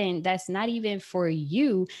it's something that's not even for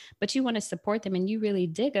you, but you want to support them and you really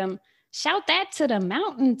dig them, shout that to the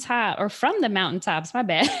mountaintop, or from the mountaintops, my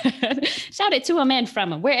bad. Shout it to them and from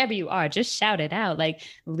them, wherever you are, just shout it out. Like,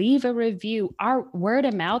 leave a review. Our word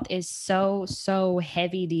of mouth is so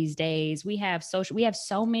heavy these days. We have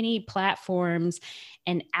so many platforms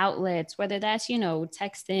and outlets, whether that's,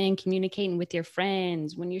 texting, communicating with your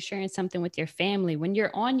friends, when you're sharing something with your family, when you're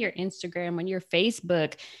on your Instagram, on your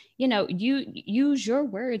Facebook, you use your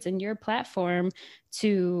words and your platform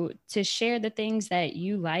to share the things that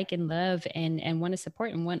you like and love and want to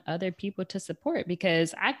support and want other people to support.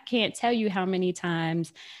 Because I can't tell you how many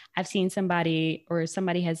times I've seen somebody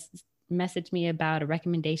has messaged me about a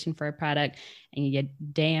recommendation for a product, and you're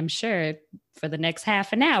damn sure for the next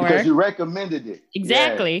half an hour, because you recommended it.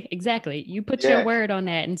 Exactly. You put your word on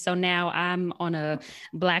that. And so now I'm on a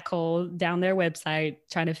black hole down their website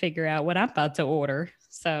trying to figure out what I'm about to order.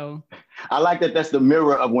 So I like that. That's the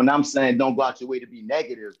mirror of when I'm saying don't go out your way to be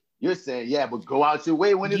negative. You're saying, but go out your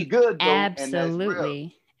way when it's good, though.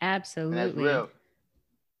 Absolutely. Absolutely. And that's real.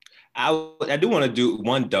 I do want to do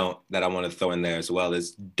one don't that I want to throw in there as well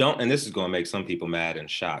is don't, and this is going to make some people mad and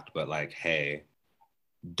shocked, but like, hey,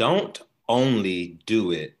 don't only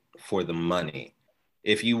do it for the money.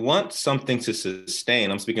 If you want something to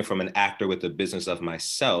sustain, I'm speaking from an actor with the business of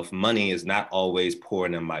myself, money is not always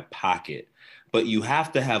pouring in my pocket, but you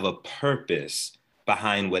have to have a purpose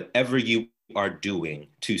behind whatever you are doing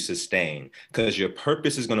to sustain, because your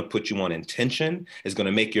purpose is going to put you on intention, is going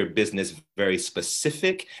to make your business very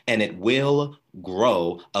specific, and it will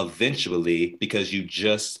grow eventually because you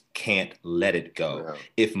just can't let it go. Yeah.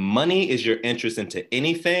 If money is your interest into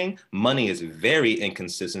anything, money is very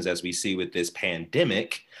inconsistent, as we see with this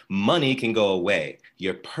pandemic. Money can go away.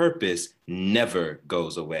 Your purpose never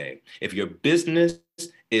goes away. If your business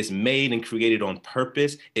is made and created on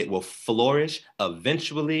purpose, it will flourish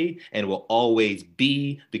eventually and will always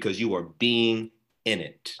be because you are being in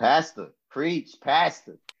it. Pastor, preach,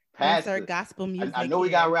 pastor. Pastor, gospel music. I know we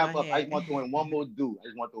got to wrap up. I just want to throw in one more do. I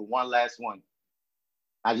just want to throw one last one.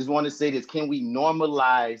 I just want to say this. Can we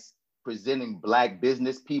normalize presenting Black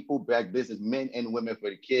business people, Black business men and women for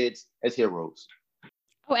the kids as heroes?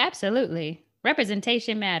 Oh, absolutely.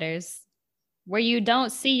 Representation matters. Where you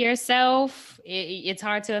don't see yourself, it's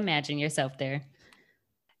hard to imagine yourself there.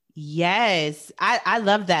 Yes, I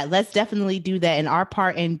love that. Let's definitely do that. And our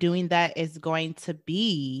part in doing that is going to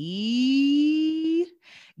be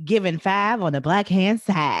giving 5 on the black hand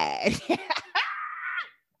side.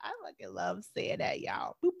 I fucking love saying that,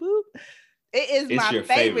 y'all. Boop, boop. It is It's my your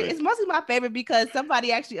favorite. favorite. It's mostly my favorite because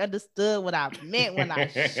somebody actually understood what I meant when I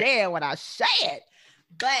shared what I shared.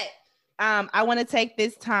 But I want to take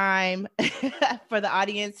this time for the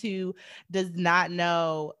audience who does not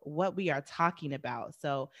know what we are talking about.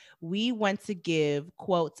 So we want to give,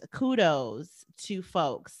 quotes, kudos to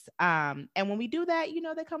folks. And when we do that, you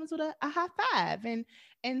know, that comes with a high five. And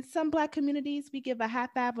in some Black communities, we give a high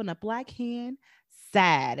five on a black hand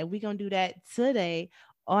side. And we're going to do that today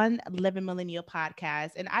on Living Millennial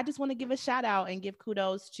Podcast. And I just want to give a shout out and give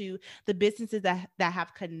kudos to the businesses that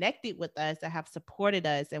have connected with us, that have supported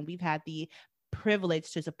us, and we've had the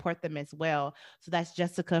privilege to support them as well. So that's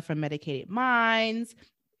Jessica from Medicated Minds,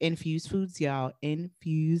 Infused Foods, y'all.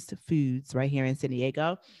 Infused Foods right here in San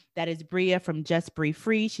Diego. That is Bria from Just Breathe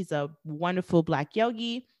Free. She's a wonderful Black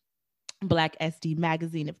yogi. Black SD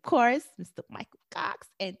Magazine, of course, Mr. Michael Cox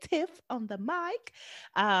and Tiff on the mic.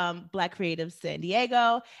 Black Creatives San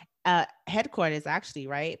Diego headquarters, actually,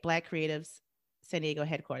 right? Black Creatives San Diego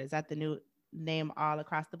headquarters. Is that the new name all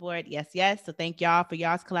across the board? Yes. So thank y'all for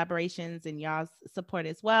y'all's collaborations and y'all's support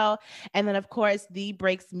as well. And then, of course, the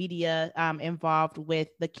Breaks Media involved with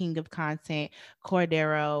the king of content,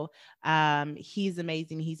 Cordero. He's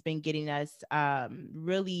amazing. He's been getting us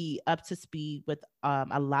really up to speed with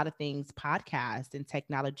a lot of things, podcast and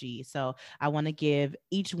technology. So I want to give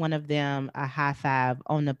each one of them a high five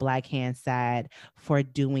on the black hand side for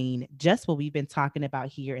doing just what we've been talking about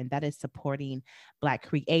here. And that is supporting Black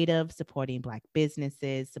creatives, supporting Black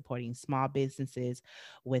businesses, supporting small businesses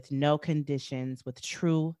with no conditions, with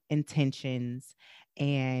true intentions.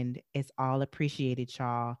 And it's all appreciated,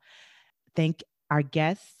 y'all. Thank our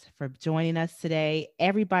guests for joining us today.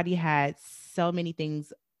 Everybody had so many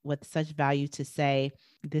things with such value to say.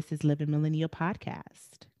 This is Living Millennial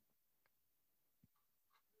Podcast.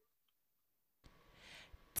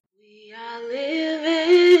 We are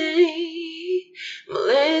living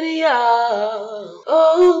millennial.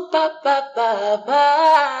 Oh, ba ba ba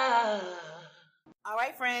ba. All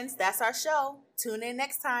right, friends, that's our show. Tune in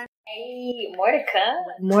next time. Hey, more to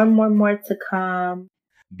come. More to come.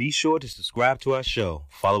 Be sure to subscribe to our show,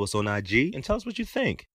 follow us on IG, and tell us what you think.